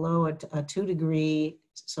emissions below a 2 degree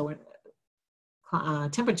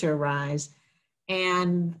temperature rise.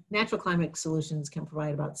 And natural climate solutions can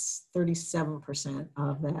provide about 37%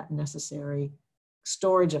 of that necessary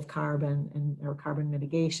storage of carbon or carbon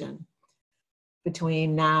mitigation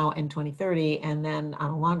between now and 2030. And then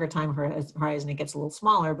on a longer time horizon, it gets a little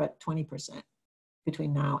smaller, but 20%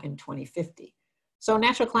 between now and 2050. So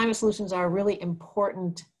natural climate solutions are a really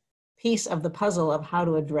important piece of the puzzle of how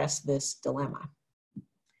to address this dilemma.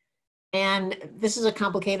 And this is a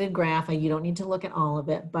complicated graph. You don't need to look at all of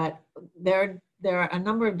it, but there are a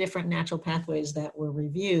number of different natural pathways that were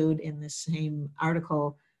reviewed in this same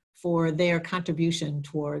article for their contribution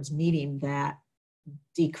towards meeting that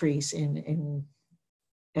decrease in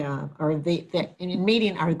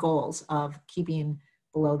meeting our goals of keeping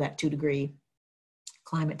below that 2 degree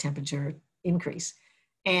climate temperature increase.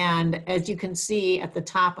 And as you can see at the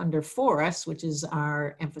top under forests, which is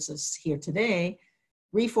our emphasis here today,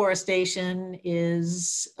 reforestation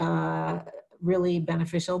is really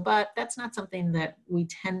beneficial, but that's not something that we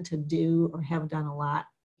tend to do or have done a lot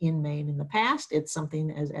in Maine in the past. It's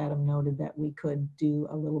something, as Adam noted, that we could do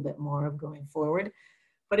a little bit more of going forward.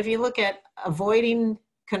 But if you look at avoiding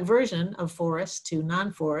conversion of forests to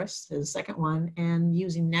non-forests, the second one, and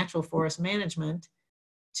using natural forest management,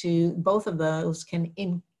 to both of those can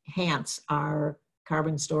enhance our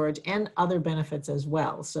carbon storage and other benefits as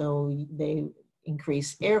well. So they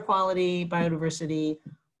increase air quality, biodiversity,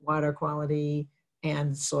 water quality,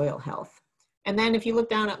 and soil health. And then if you look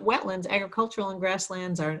down at wetlands, agricultural and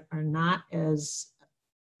grasslands are not as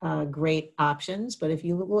great options, but if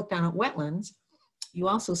you look down at wetlands, you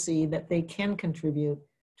also see that they can contribute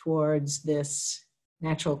towards this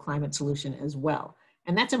natural climate solution as well.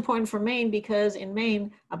 And that's important for Maine because in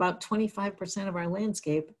Maine, about 25% of our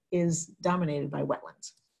landscape is dominated by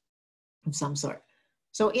wetlands of some sort.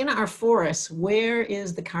 So in our forests, where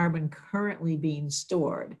is the carbon currently being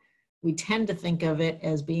stored? We tend to think of it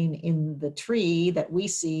as being in the tree that we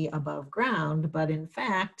see above ground, but in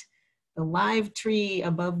fact, the live tree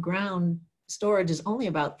above ground storage is only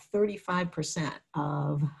about 35%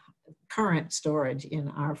 of current storage in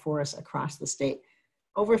our forests across the state.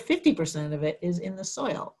 Over 50% of it is in the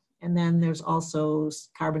soil. And then there's also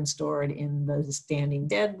carbon stored in the standing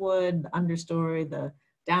deadwood, the understory, the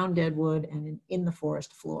down deadwood, and in the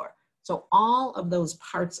forest floor. So all of those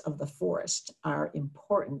parts of the forest are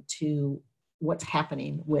important to what's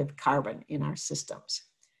happening with carbon in our systems.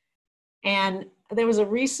 And there was a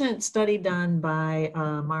recent study done by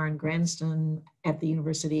Maren Granston at the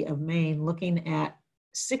University of Maine looking at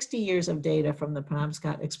 60 years of data from the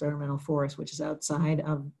Penobscot Experimental Forest, which is outside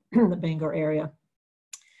of the Bangor area.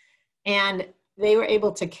 And they were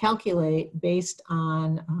able to calculate based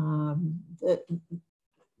on the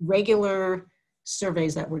regular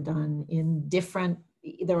surveys that were done in different,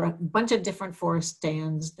 there were a bunch of different forest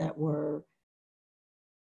stands that were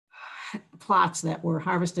plots that were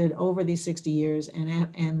harvested over these 60 years,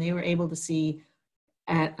 and they were able to see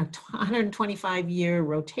at a 125-year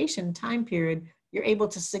rotation time period, you're able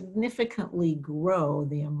to significantly grow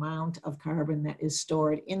the amount of carbon that is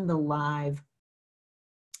stored in the live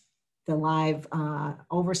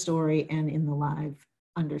overstory and in the live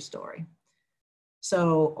understory.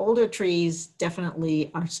 So older trees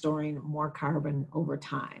definitely are storing more carbon over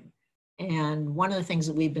time. And one of the things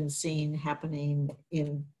that we've been seeing happening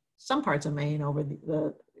in some parts of Maine over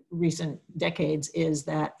the recent decades is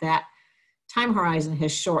that time horizon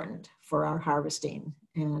has shortened for our harvesting.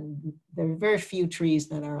 And there are very few trees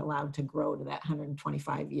that are allowed to grow to that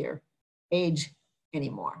 125-year age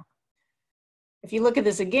anymore. If you look at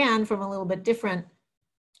this again from a little bit different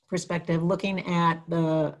perspective, looking at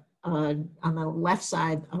the on the left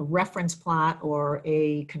side, a reference plot or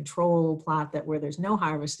a control plot where there's no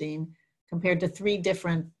harvesting compared to 3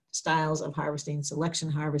 different styles of harvesting: selection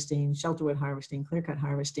harvesting, shelterwood harvesting, clear-cut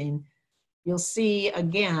harvesting, you'll see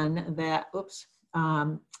again that,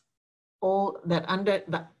 that under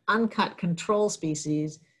the uncut control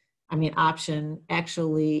species, option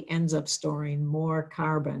actually ends up storing more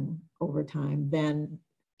carbon over time than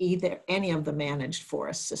any of the managed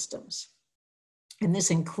forest systems. And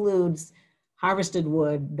this includes harvested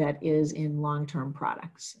wood that is in long-term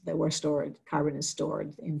products that were stored, carbon is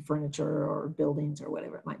stored in furniture or buildings or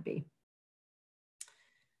whatever it might be.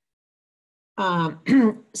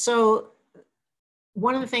 So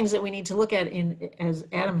one of the things that we need to look at, as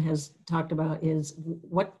Adam has talked about, is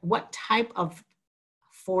what type of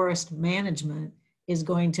forest management is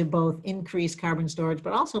going to both increase carbon storage,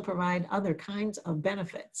 but also provide other kinds of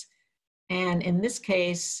benefits. And in this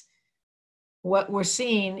case, what we're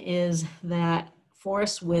seeing is that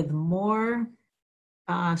forests with more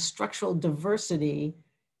structural diversity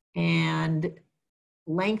and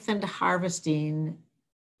lengthened harvesting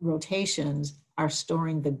rotations are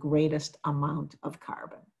storing the greatest amount of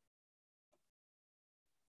carbon.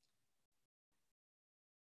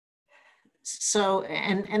 So,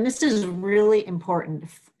 and this is really important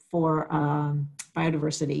for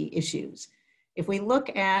biodiversity issues. If we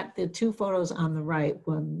look at the two photos on the right,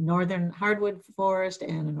 one northern hardwood forest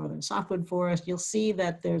and a northern softwood forest, you'll see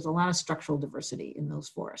that there's a lot of structural diversity in those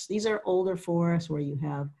forests. These are older forests where you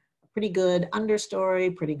have a pretty good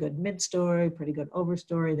understory, pretty good midstory, pretty good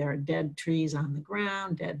overstory. There are dead trees on the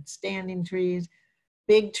ground, dead standing trees,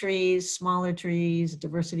 big trees, smaller trees,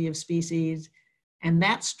 diversity of species. And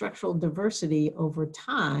that structural diversity over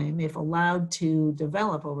time, if allowed to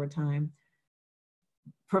develop over time,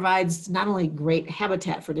 provides not only great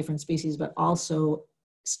habitat for different species, but also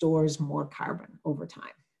stores more carbon over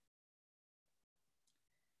time.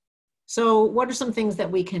 So what are some things that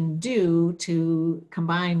we can do to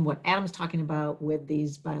combine what Adam's talking about with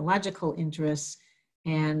these biological interests?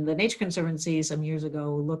 And the Nature Conservancy some years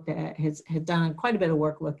ago has done quite a bit of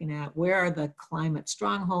work looking at where are the climate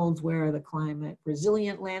strongholds, where are the climate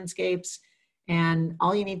resilient landscapes. And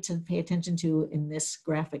all you need to pay attention to in this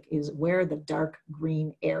graphic is where are the dark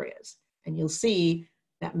green areas. And you'll see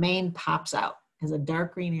that Maine pops out as a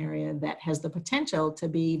dark green area that has the potential to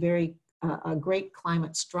be a great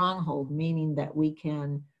climate stronghold, meaning that we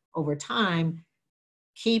can, over time,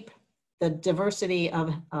 keep the diversity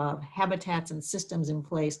of habitats and systems in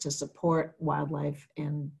place to support wildlife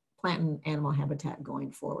and plant and animal habitat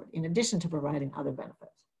going forward, in addition to providing other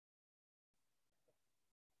benefits.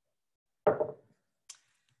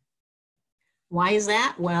 Why is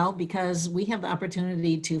that? Well, because we have the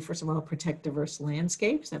opportunity to, first of all, protect diverse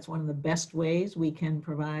landscapes. That's one of the best ways we can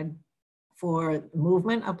provide for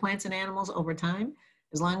movement of plants and animals over time.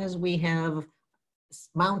 As long as we have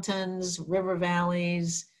mountains, river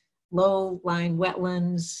valleys, low-lying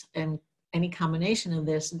wetlands, and any combination of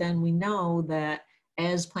this, then we know that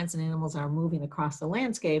as plants and animals are moving across the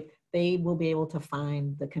landscape, they will be able to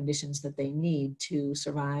find the conditions that they need to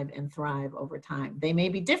survive and thrive over time. They may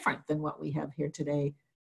be different than what we have here today,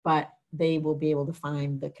 but they will be able to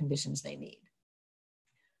find the conditions they need.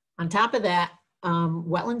 On top of that,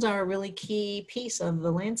 wetlands are a really key piece of the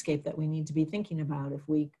landscape that we need to be thinking about. If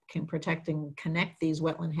we can protect and connect these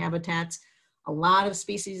wetland habitats, a lot of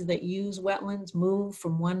species that use wetlands move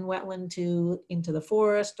from one wetland into the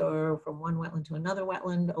forest, or from one wetland to another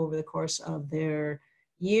wetland over the course of their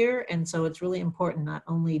year. And so it's really important not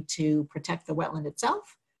only to protect the wetland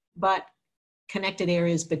itself, but connected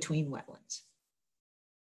areas between wetlands.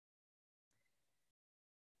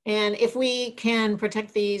 And if we can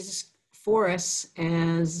protect these forests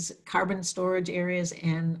as carbon storage areas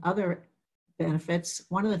and other benefits,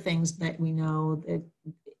 one of the things that we know that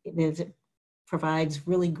it provides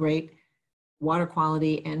really great water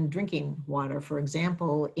quality and drinking water. For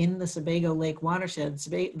example, in the Sebago Lake watershed,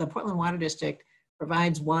 the Portland Water District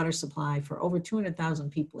provides water supply for over 200,000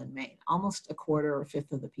 people in Maine, almost a quarter or a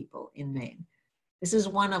fifth of the people in Maine. This is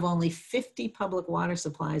one of only 50 public water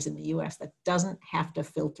supplies in the US that doesn't have to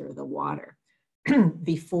filter the water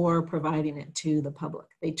before providing it to the public.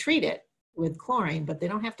 They treat it with chlorine, but they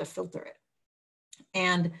don't have to filter it.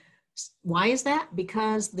 And why is that?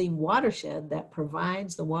 Because the watershed that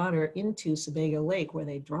provides the water into Sebago Lake, where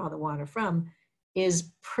they draw the water from,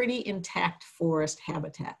 is pretty intact forest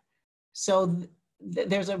habitat. So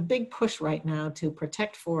there's a big push right now to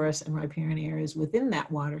protect forests and riparian areas within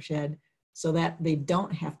that watershed so that they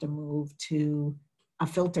don't have to move to a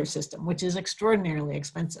filter system, which is extraordinarily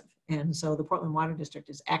expensive. And so the Portland Water District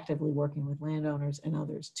is actively working with landowners and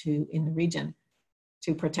others in the region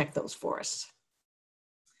to protect those forests.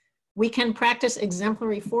 We can practice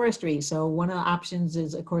exemplary forestry. So one of the options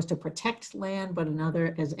is, of course, to protect land, but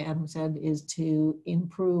another, as Adam said, is to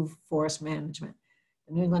improve forest management.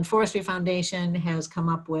 The New England Forestry Foundation has come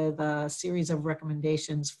up with a series of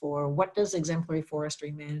recommendations for what does exemplary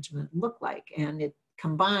forestry management look like. And it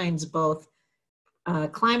combines both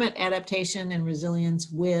climate adaptation and resilience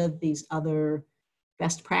with these other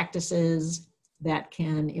best practices that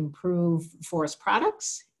can improve forest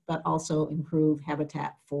products, but also improve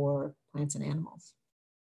habitat for plants and animals.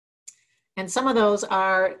 And some of those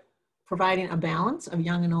are providing a balance of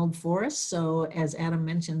young and old forests. So as Adam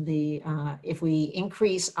mentioned, if we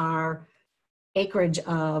increase our acreage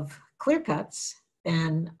of clear cuts,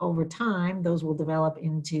 then over time, those will develop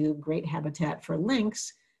into great habitat for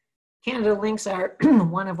lynx. Canada lynx are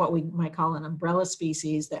one of what we might call an umbrella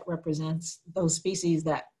species that represents those species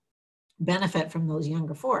that benefit from those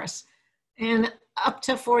younger forests. And up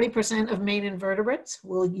to 40% of Maine invertebrates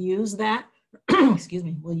will use that, excuse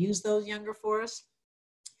me, will use those younger forests.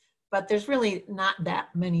 But there's really not that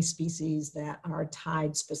many species that are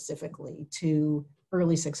tied specifically to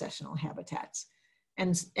early successional habitats.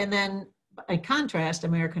 And then by contrast,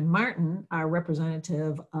 American marten are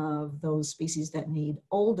representative of those species that need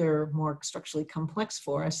older, more structurally complex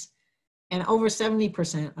forests. And over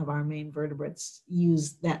 70% of our Maine vertebrates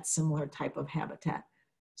use that similar type of habitat.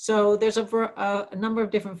 So there's a number of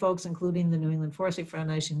different folks, including the New England Forestry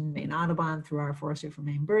Foundation, Maine Audubon, through our Forestry for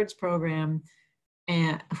Maine Birds program,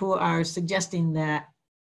 and who are suggesting that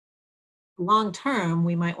long-term,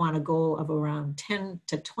 we might want a goal of around 10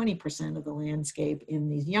 to 20% of the landscape in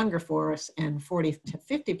these younger forests and 40 to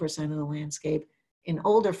 50% of the landscape in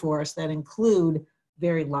older forests that include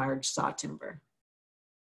very large saw timber.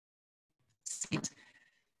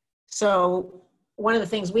 So one of the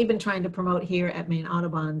things we've been trying to promote here at Maine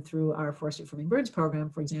Audubon through our Forestry for Maine Birds program,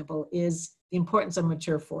 for example, is the importance of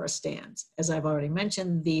mature forest stands. As I've already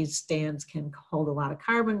mentioned, these stands can hold a lot of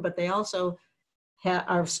carbon, but they also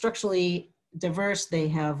are structurally diverse. They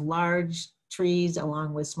have large trees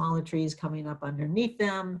along with smaller trees coming up underneath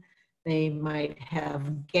them. They might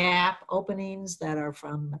have gap openings that are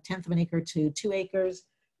from 1/10 of an acre to 2 acres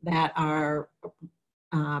that are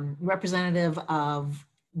representative of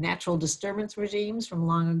natural disturbance regimes from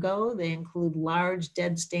long ago. They include large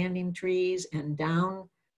dead standing trees and down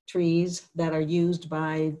trees that are used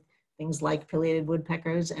by things like pileated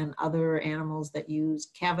woodpeckers and other animals that use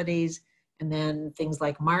cavities, and then things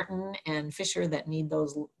like marten and fisher that need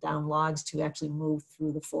those down logs to actually move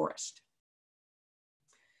through the forest.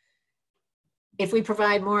 If we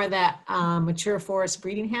provide more of that mature forest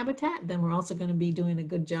breeding habitat, then we're also going to be doing a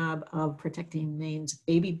good job of protecting Maine's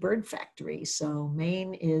baby bird factory. So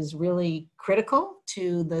Maine is really critical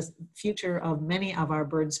to the future of many of our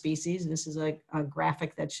bird species. This is a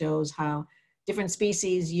graphic that shows how different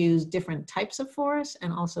species use different types of forests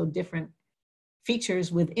and also different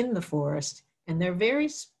features within the forest. And they're very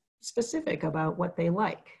specific about what they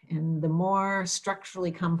like. And the more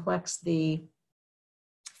structurally complex the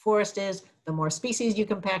forest is, the more species you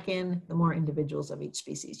can pack in, the more individuals of each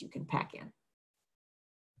species you can pack in.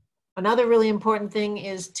 Another really important thing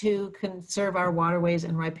is to conserve our waterways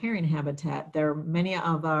and riparian habitat. There are many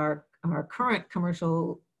of our current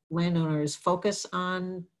commercial landowners focus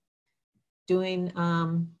on doing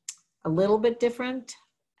a little bit different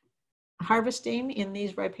harvesting in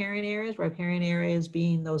these riparian areas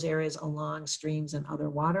being those areas along streams and other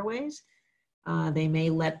waterways. They may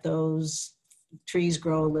let those trees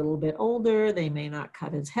grow a little bit older, they may not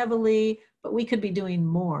cut as heavily, but we could be doing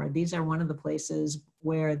more. These are one of the places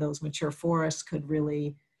where those mature forests could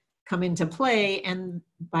really come into play. And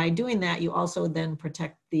by doing that, you also then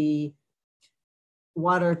protect the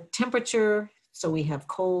water temperature. So we have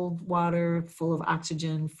cold water full of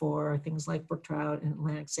oxygen for things like brook trout and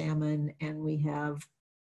Atlantic salmon. And we have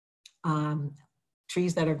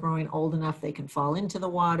trees that are growing old enough they can fall into the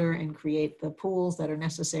water and create the pools that are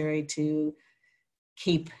necessary to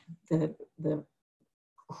keep the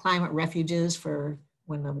climate refuges for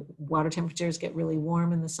when the water temperatures get really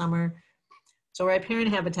warm in the summer. So riparian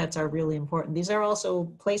habitats are really important. These are also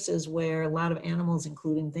places where a lot of animals,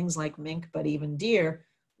 including things like mink, but even deer,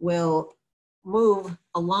 will move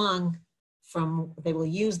along they will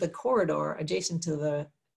use the corridor adjacent to the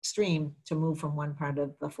stream to move from one part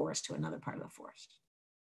of the forest to another part of the forest.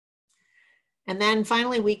 And then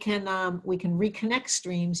finally, we can reconnect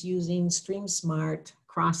streams using stream smart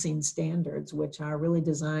crossing standards, which are really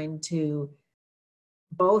designed to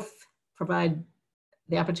both provide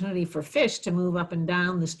the opportunity for fish to move up and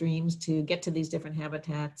down the streams to get to these different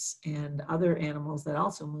habitats and other animals that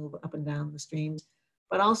also move up and down the streams,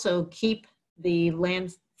 but also keep the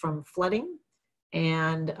land from flooding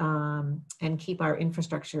and keep our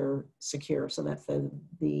infrastructure secure so that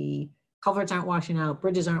the culverts aren't washing out,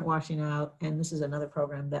 bridges aren't washing out, and this is another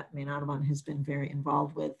program that Maine Audubon has been very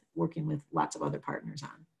involved with, working with lots of other partners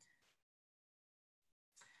on.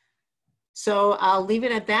 So I'll leave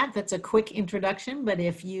it at that. That's a quick introduction, but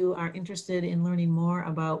if you are interested in learning more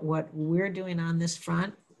about what we're doing on this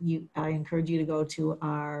front, I encourage you to go to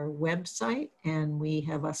our website, and we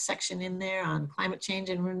have a section in there on climate change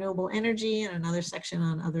and renewable energy and another section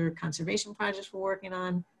on other conservation projects we're working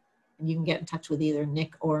on. And you can get in touch with either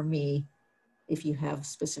Nick or me if you have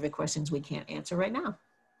specific questions we can't answer right now.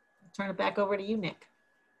 I'll turn it back over to you, Nick.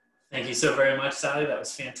 Thank you so very much, Sally. That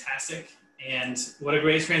was fantastic. And what a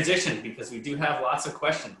great transition, because we do have lots of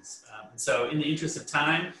questions. So in the interest of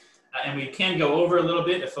time, and we can go over a little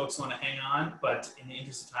bit if folks want to hang on, but in the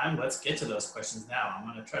interest of time, let's get to those questions now. I'm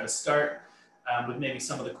going to try to start with maybe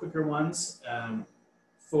some of the quicker ones.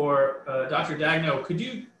 For Dr. Daigneault, could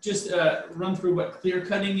you just run through what clear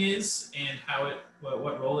cutting is and how it,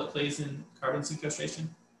 what role it plays in carbon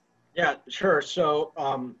sequestration? Yeah, sure. So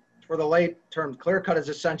for the late term, clear cut is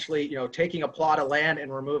essentially, taking a plot of land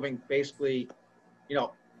and removing basically, a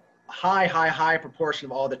high proportion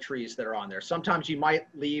of all the trees that are on there. Sometimes you might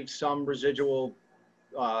leave some residual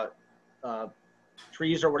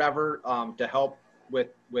trees or whatever to help with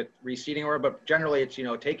reseeding, but generally it's,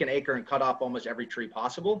 take an acre and cut off almost every tree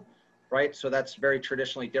possible, right? So that's very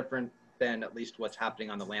traditionally different than at least what's happening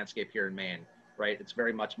on the landscape here in Maine, right? It's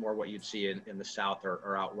very much more what you'd see in the south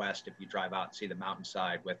or out west if you drive out and see the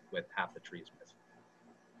mountainside with half the trees missing.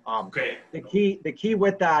 Great. The key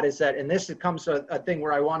with that is that, and this comes to a thing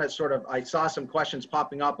where I want to sort of, I saw some questions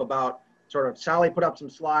popping up about sort of, Sally put up some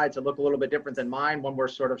slides that look a little bit different than mine when we're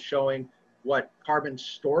sort of showing what carbon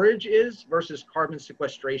storage is versus carbon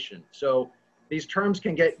sequestration. So these terms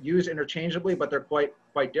can get used interchangeably, but they're quite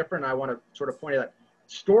different. I want to sort of point out,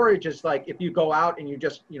 storage is like if you go out and you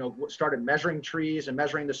just started measuring trees and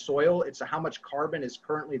measuring the soil, it's how much carbon is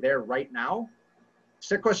currently there right now.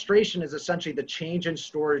 Sequestration is essentially the change in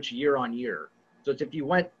storage year on year. So it's if you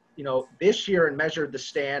went this year and measured the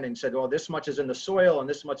stand and said, well, this much is in the soil and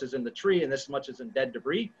this much is in the tree and this much is in dead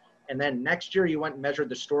debris, and then next year you went and measured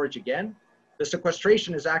the storage again. The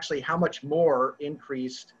sequestration is actually how much more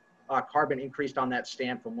increased carbon increased on that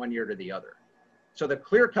stand from one year to the other. So the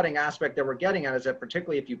clear cutting aspect that we're getting at is that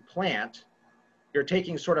particularly if you plant, you're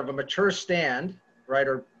taking sort of a mature stand, right,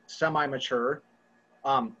 or semi-mature,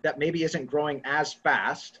 that maybe isn't growing as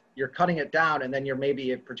fast. You're cutting it down, and then you're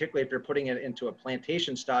maybe, particularly if you're putting it into a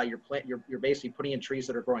plantation style, you're basically putting in trees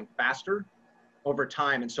that are growing faster over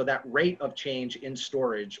time. And so that rate of change in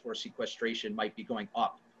storage or sequestration might be going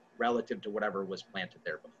up relative to whatever was planted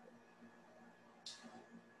there before.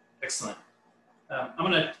 Excellent. I'm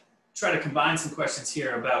going to try to combine some questions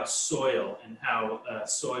here about soil and how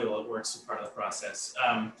soil works as part of the process.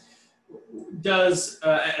 As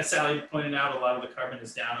Sally pointed out, a lot of the carbon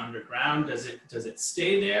is down underground. Does it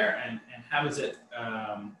stay there, and how does it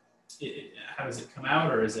come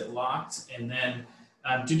out, or is it locked? And then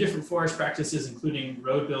do different forest practices, including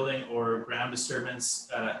road building or ground disturbance,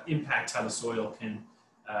 impact how the soil can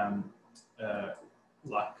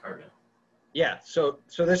lock carbon? Yeah, so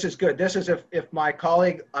this is good. This is if my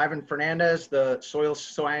colleague Ivan Fernandez, the soil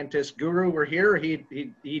scientist guru, were here,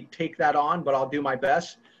 he'd take that on, but I'll do my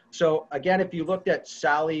best. So again, if you looked at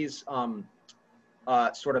Sally's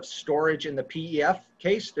sort of storage in the PEF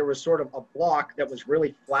case, there was sort of a block that was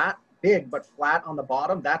really flat, big, but flat on the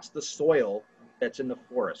bottom. That's the soil that's in the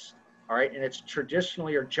forest, all right? And it's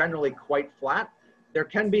traditionally or generally quite flat. There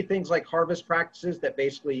can be things like harvest practices that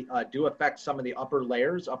basically do affect some of the upper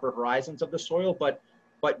layers, upper horizons of the soil, but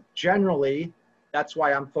generally, that's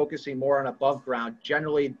why I'm focusing more on above ground.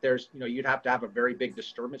 Generally, there's, you'd have to have a very big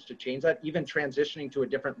disturbance to change that. Even transitioning to a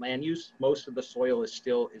different land use, most of the soil is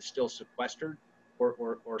still sequestered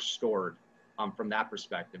or stored from that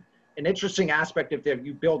perspective. An interesting aspect, if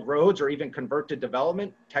you build roads or even convert to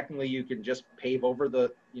development, technically you can just pave over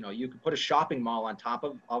you could put a shopping mall on top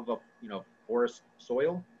of a, forest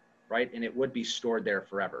soil, right? And it would be stored there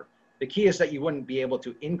forever. The key is that you wouldn't be able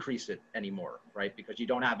to increase it anymore, right? Because you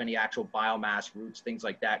don't have any actual biomass, roots, things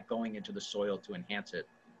like that going into the soil to enhance it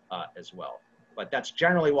as well. But that's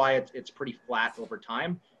generally why it's pretty flat over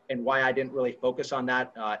time, and why I didn't really focus on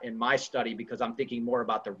that in my study, because I'm thinking more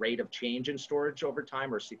about the rate of change in storage over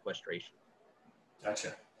time or sequestration.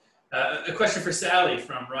 Gotcha. A question for Sally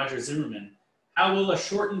from Roger Zimmerman. How will a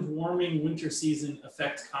shortened warming winter season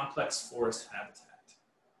affect complex forest habitat?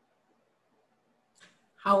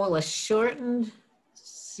 How will a shortened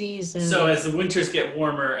season? So as the winters get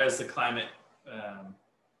warmer, as the climate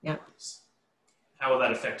how will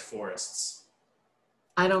that affect forests?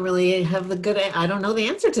 I don't really have I don't know the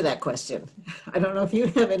answer to that question. I don't know if you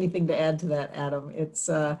have anything to add to that, Adam. It's,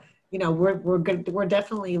 we're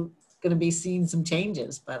definitely going to be seeing some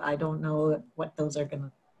changes, but I don't know what those are going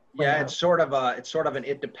to. Yeah, it's sort of an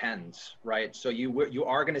it depends, right? So you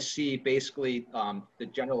are going to see basically the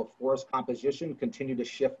general forest composition continue to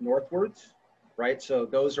shift northwards, right? So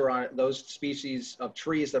those species of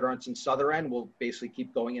trees that aren't in southern end will basically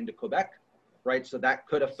keep going into Quebec, right? So that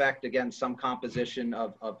could affect, again, some composition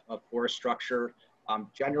of forest structure.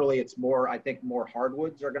 Generally, it's more, I think more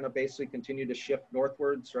hardwoods are going to basically continue to shift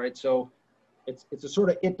northwards, right? So it's a sort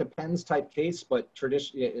of it depends type case, but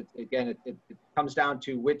traditionally, it comes down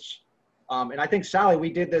to which, and I think, Sally,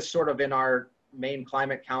 we did this sort of in our Maine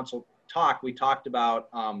Climate Council talk. We talked about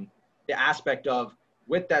the aspect of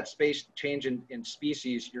with that space change in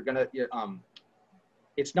species,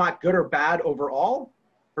 it's not good or bad overall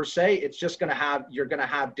per se. It's just you're gonna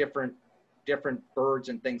have different birds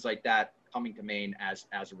and things like that coming to Maine as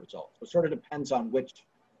a result. So it sort of depends on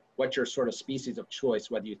what your sort of species of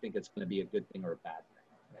choice, whether you think it's going to be a good thing or a bad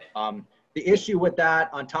thing. The issue with that,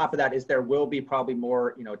 on top of that, is there will be probably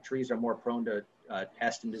more, trees are more prone to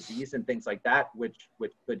pest and disease and things like that, which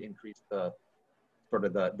could increase the sort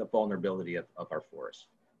of the vulnerability of our forests.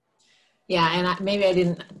 Yeah, and maybe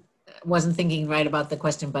I wasn't thinking right about the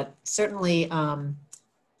question, but certainly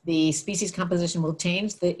the species composition will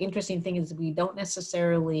change. The interesting thing is we don't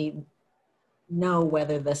necessarily know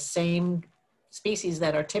whether the same species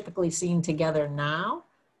that are typically seen together now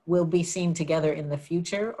will be seen together in the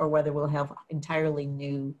future, or whether we'll have entirely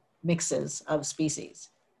new mixes of species.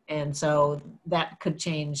 And so that could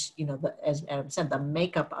change, as Adam said, the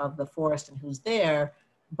makeup of the forest and who's there.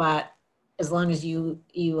 But as long as you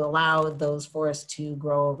allow those forests to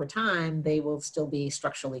grow over time, they will still be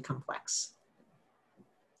structurally complex.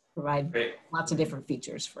 Provide lots of different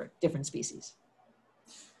features for different species.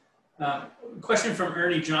 Question from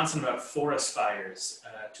Ernie Johnson about forest fires.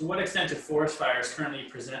 To what extent do forest fires currently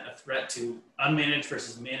present a threat to unmanaged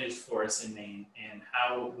versus managed forests in Maine, and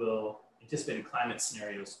how will anticipated climate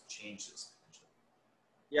scenarios change this?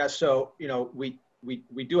 Yeah, so we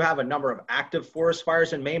do have a number of active forest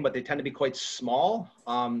fires in Maine, but they tend to be quite small.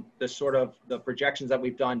 The projections that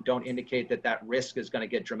we've done don't indicate that risk is going to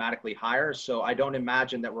get dramatically higher. So I don't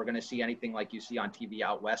imagine that we're going to see anything like you see on TV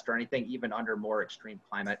out west or anything, even under more extreme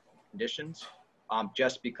climate conditions,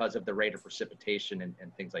 just because of the rate of precipitation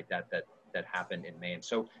and things like that happen in Maine.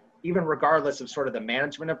 So even regardless of sort of the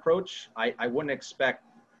management approach, I wouldn't expect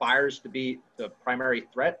fires to be the primary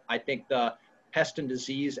threat. I think the pest and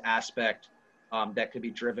disease aspect that could be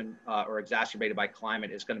driven or exacerbated by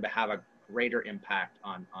climate is going to have a greater impact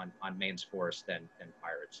on Maine's forest than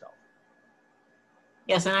fire itself.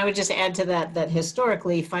 Yes, and I would just add to that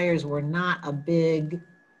historically fires were not a big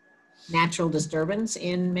natural disturbance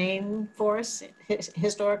in Maine forests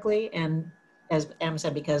historically, and as Adam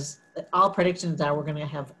said, because all predictions are we're going to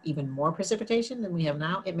have even more precipitation than we have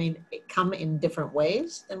now. It may come in different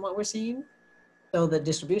ways than what we're seeing. So the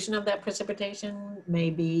distribution of that precipitation may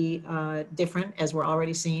be different, as we're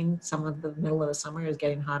already seeing. Some of the middle of the summer is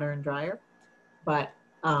getting hotter and drier, but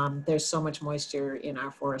there's so much moisture in our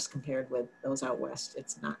forests compared with those out west.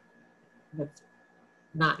 It's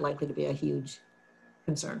not likely to be a huge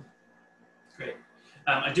concern. Great.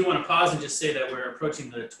 I do want to pause and just say that we're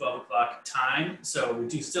approaching the 12 o'clock time. So we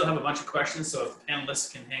do still have a bunch of questions. So if the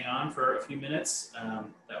panelists can hang on for a few minutes,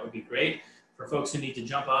 that would be great. For folks who need to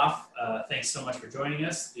jump off, thanks so much for joining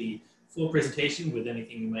us. The full presentation with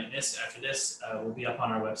anything you might miss after this will be up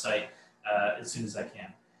on our website as soon as I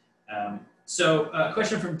can. So a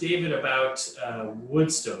question from David about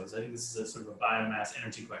wood stoves. I think this is a sort of a biomass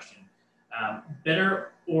energy question.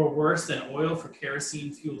 Better or worse than oil for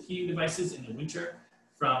kerosene-fueled heating devices in the winter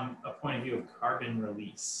from a point of view of carbon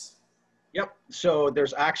release? Yep. So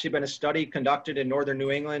there's actually been a study conducted in northern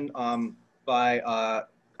New England by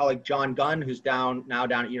colleague John Gunn, who's now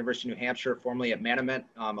down at University of New Hampshire, formerly at Manomet.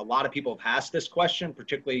 A lot of people have asked this question,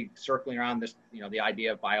 particularly circling around this, the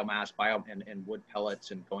idea of biomass, and wood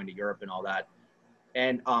pellets and going to Europe and all that.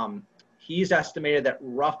 And he's estimated that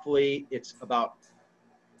roughly it's about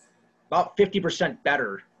 50%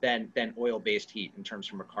 better than oil-based heat in terms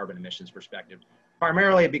from a carbon emissions perspective,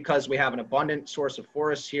 primarily because we have an abundant source of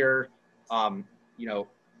forests here.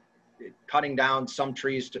 Cutting down some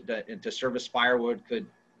trees to service firewood could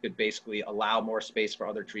basically allow more space for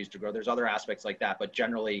other trees to grow. There's other aspects like that, but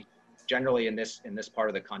generally in this part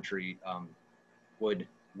of the country,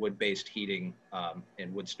 wood-based heating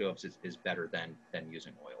and wood stoves is better than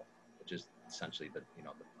using oil, which is essentially the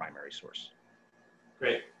primary source.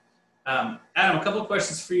 Great. Adam, a couple of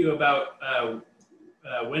questions for you about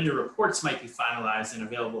when the reports might be finalized and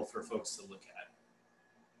available for folks to look at.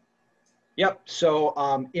 Yep.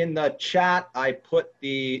 So in the chat, I put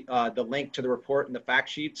the link to the report and the fact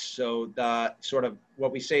sheets. So the sort of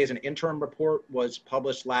what we say is an interim report was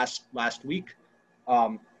published last week.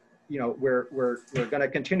 We're going to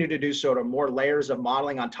continue to do sort of more layers of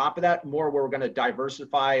modeling on top of that. More, we're going to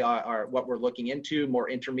diversify what we're looking into, more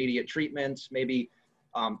intermediate treatments, maybe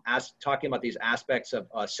talking about these aspects of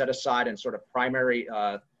set aside and sort of primary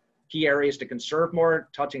key areas to conserve more,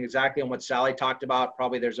 touching exactly on what Sally talked about.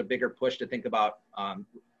 Probably there's a bigger push to think about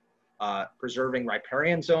preserving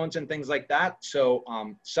riparian zones and things like that. So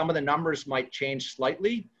some of the numbers might change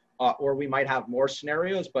slightly, or we might have more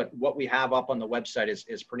scenarios, but what we have up on the website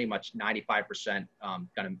is pretty much 95% going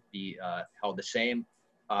to be held the same.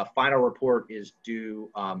 Final report is due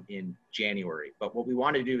in January, but what we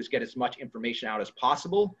want to do is get as much information out as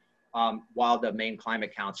possible while the Maine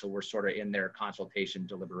Climate Council were sort of in their consultation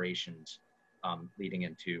deliberations leading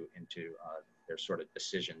into their sort of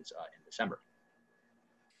decisions in December.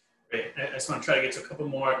 Great. I just want to try to get to a couple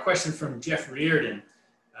more. A question from Jeff Reardon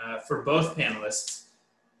for both panelists.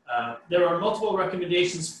 There are multiple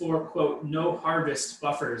recommendations for, quote, no harvest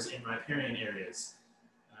buffers in riparian areas.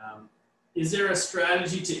 Is there a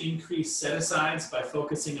strategy to increase set-asides by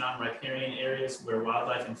focusing on riparian areas where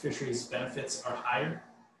wildlife and fisheries benefits are higher?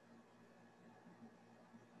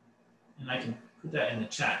 And I can put that in the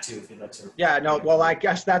chat too, if you'd like to. Yeah, no, well, I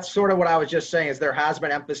guess that's sort of what I was just saying is there has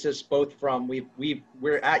been emphasis both from,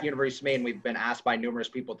 we're at University of Maine, we've been asked by numerous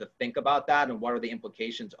people to think about that and what are the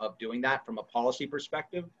implications of doing that from a policy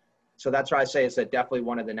perspective. So that's why I say is that definitely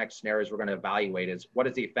one of the next scenarios we're going to evaluate is what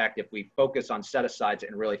is the effect if we focus on set-asides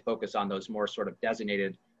and really focus on those more sort of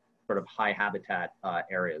designated sort of high habitat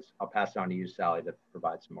areas. I'll pass it on to you, Sally, to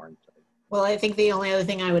provide some more insight. Well, I think the only other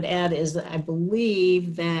thing I would add is that I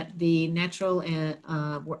believe that the Natural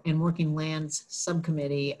and Working Lands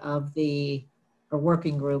Subcommittee of or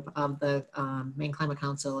working group of the Maine Climate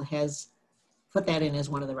Council has put that in as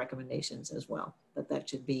one of the recommendations as well. That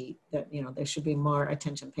should be, there should be more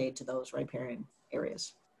attention paid to those riparian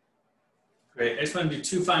areas. Great. I just want to do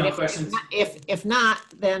two final questions. If not,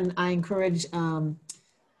 then I encourage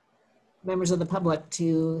members of the public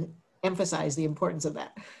to emphasize the importance of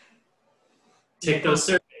that. Take those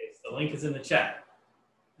surveys. The link is in the chat.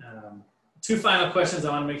 Two final questions I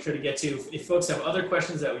want to make sure to get to. If folks have other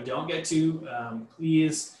questions that we don't get to,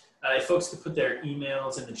 please, if folks could put their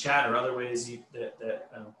emails in the chat or other ways that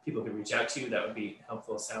people could reach out to you, that would be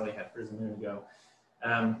helpful. Sally had hers a minute ago.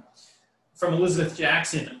 From Elizabeth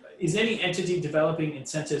Jackson, is any entity developing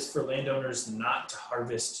incentives for landowners not to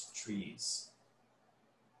harvest trees?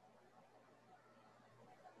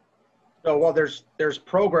 So, well, there's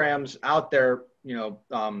programs out there,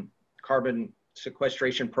 carbon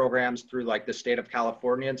sequestration programs through like the state of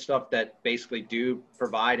California and stuff that basically do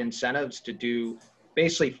provide incentives to do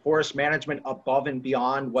basically forest management above and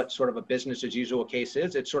beyond what sort of a business as usual case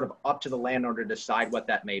is. It's sort of up to the landowner to decide what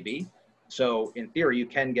that may be. So in theory, you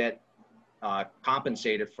can get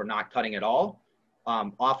compensated for not cutting at all.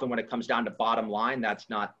 Often when it comes down to bottom line, that's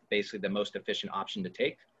not basically the most efficient option to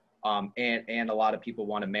take. And a lot of people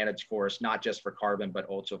want to manage forests, not just for carbon, but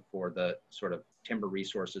also for the sort of timber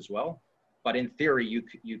resource as well. But in theory,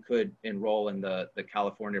 you could enroll in the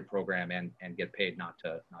California program and get paid not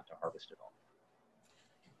to harvest at all.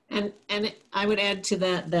 And I would add to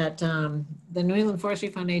that the New England Forestry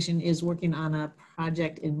Foundation is working on a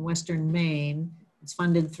project in Western Maine. It's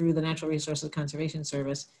funded through the Natural Resources Conservation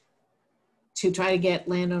Service to try to get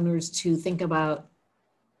landowners to think about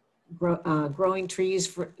growing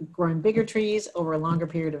bigger trees over a longer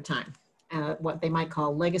period of time. What they might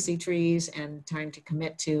call legacy trees, and trying to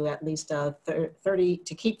commit to at least 30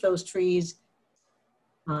 to keep those trees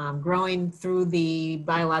growing through the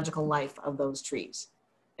biological life of those trees,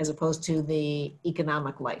 as opposed to the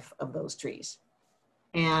economic life of those trees.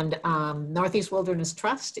 And Northeast Wilderness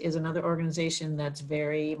Trust is another organization that's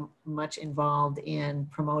very much involved in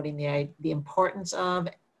promoting the importance of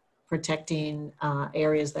protecting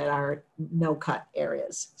areas that are no-cut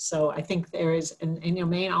areas. So I think there is, and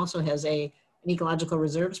Maine also has an ecological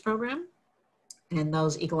reserves program, and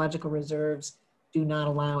those ecological reserves do not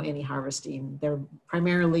allow any harvesting. They're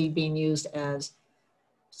primarily being used as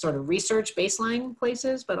sort of research baseline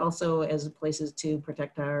places, but also as places to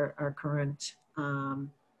protect our current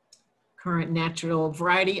natural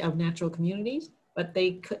variety of natural communities. But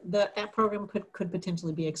that program could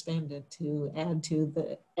potentially be expanded to add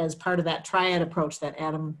to as part of that triad approach that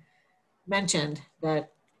Adam mentioned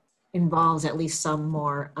that involves at least some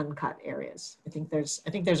more uncut areas. I think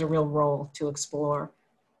there's a real role to explore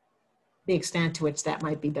the extent to which that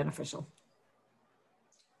might be beneficial.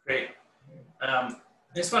 Great. I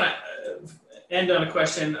just want to end on a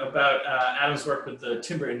question about Adam's work with the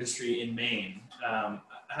timber industry in Maine.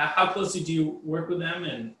 How closely do you work with them,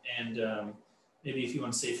 and maybe if you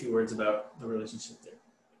want to say a few words about the relationship there.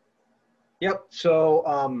 Yep. So,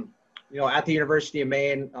 at the University of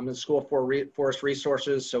Maine, I'm in the School of Forest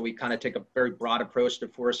Resources. So we kind of take a very broad approach to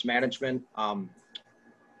forest management.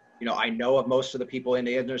 I know of most of the people in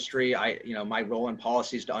the industry. My role in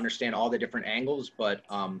policy is to understand all the different angles, but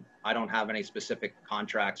I don't have any specific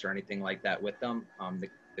contracts or anything like that with them.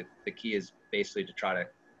 The key is basically to try to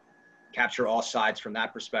capture all sides from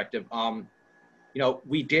that perspective.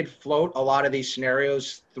 We did float a lot of these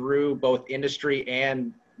scenarios through both industry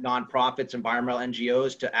and nonprofits, environmental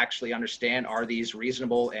NGOs, to actually understand, are these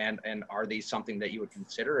reasonable and are these something that you would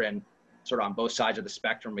consider? And sort of on both sides of the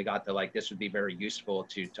spectrum, we got the, this would be very useful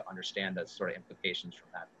to understand the sort of implications from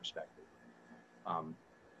that perspective.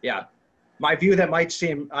 Yeah, my view that might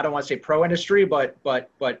seem, I don't want to say pro-industry, but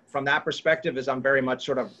from that perspective is I'm very much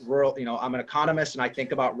sort of rural, I'm an economist and I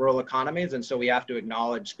think about rural economies. And so we have to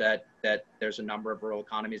acknowledge that there's a number of rural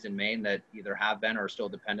economies in Maine that either have been or are still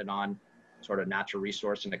dependent on sort of natural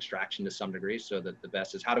resource and extraction to some degree. So that the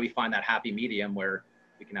best is, how do we find that happy medium where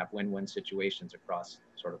we can have win-win situations across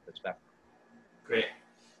sort of the spectrum? Great.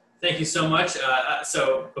 Thank you so much.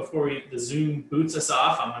 So before the Zoom boots us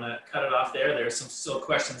off, I'm going to cut it off there. There are some still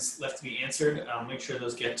questions left to be answered. Make sure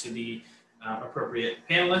those get to the appropriate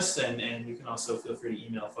panelists, and you can also feel free to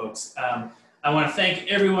email folks. I want to thank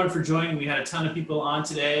everyone for joining. We had a ton of people on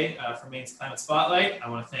today for Maine's Climate Spotlight. I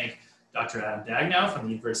want to thank Dr. Adam Daigneault from the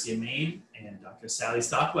University of Maine and Dr. Sally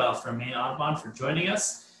Stockwell from Maine Audubon for joining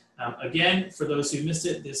us. Again, for those who missed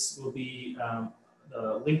it, this will be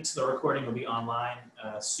the link to the recording will be online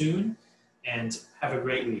soon, and have a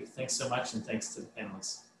great week. Thanks so much, and thanks to the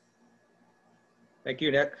panelists. Thank you,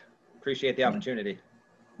 Nick. Appreciate the opportunity.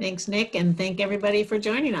 Thanks, Nick, and thank everybody for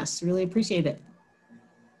joining us. Really appreciate it.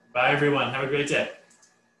 Bye, everyone. Have a great day.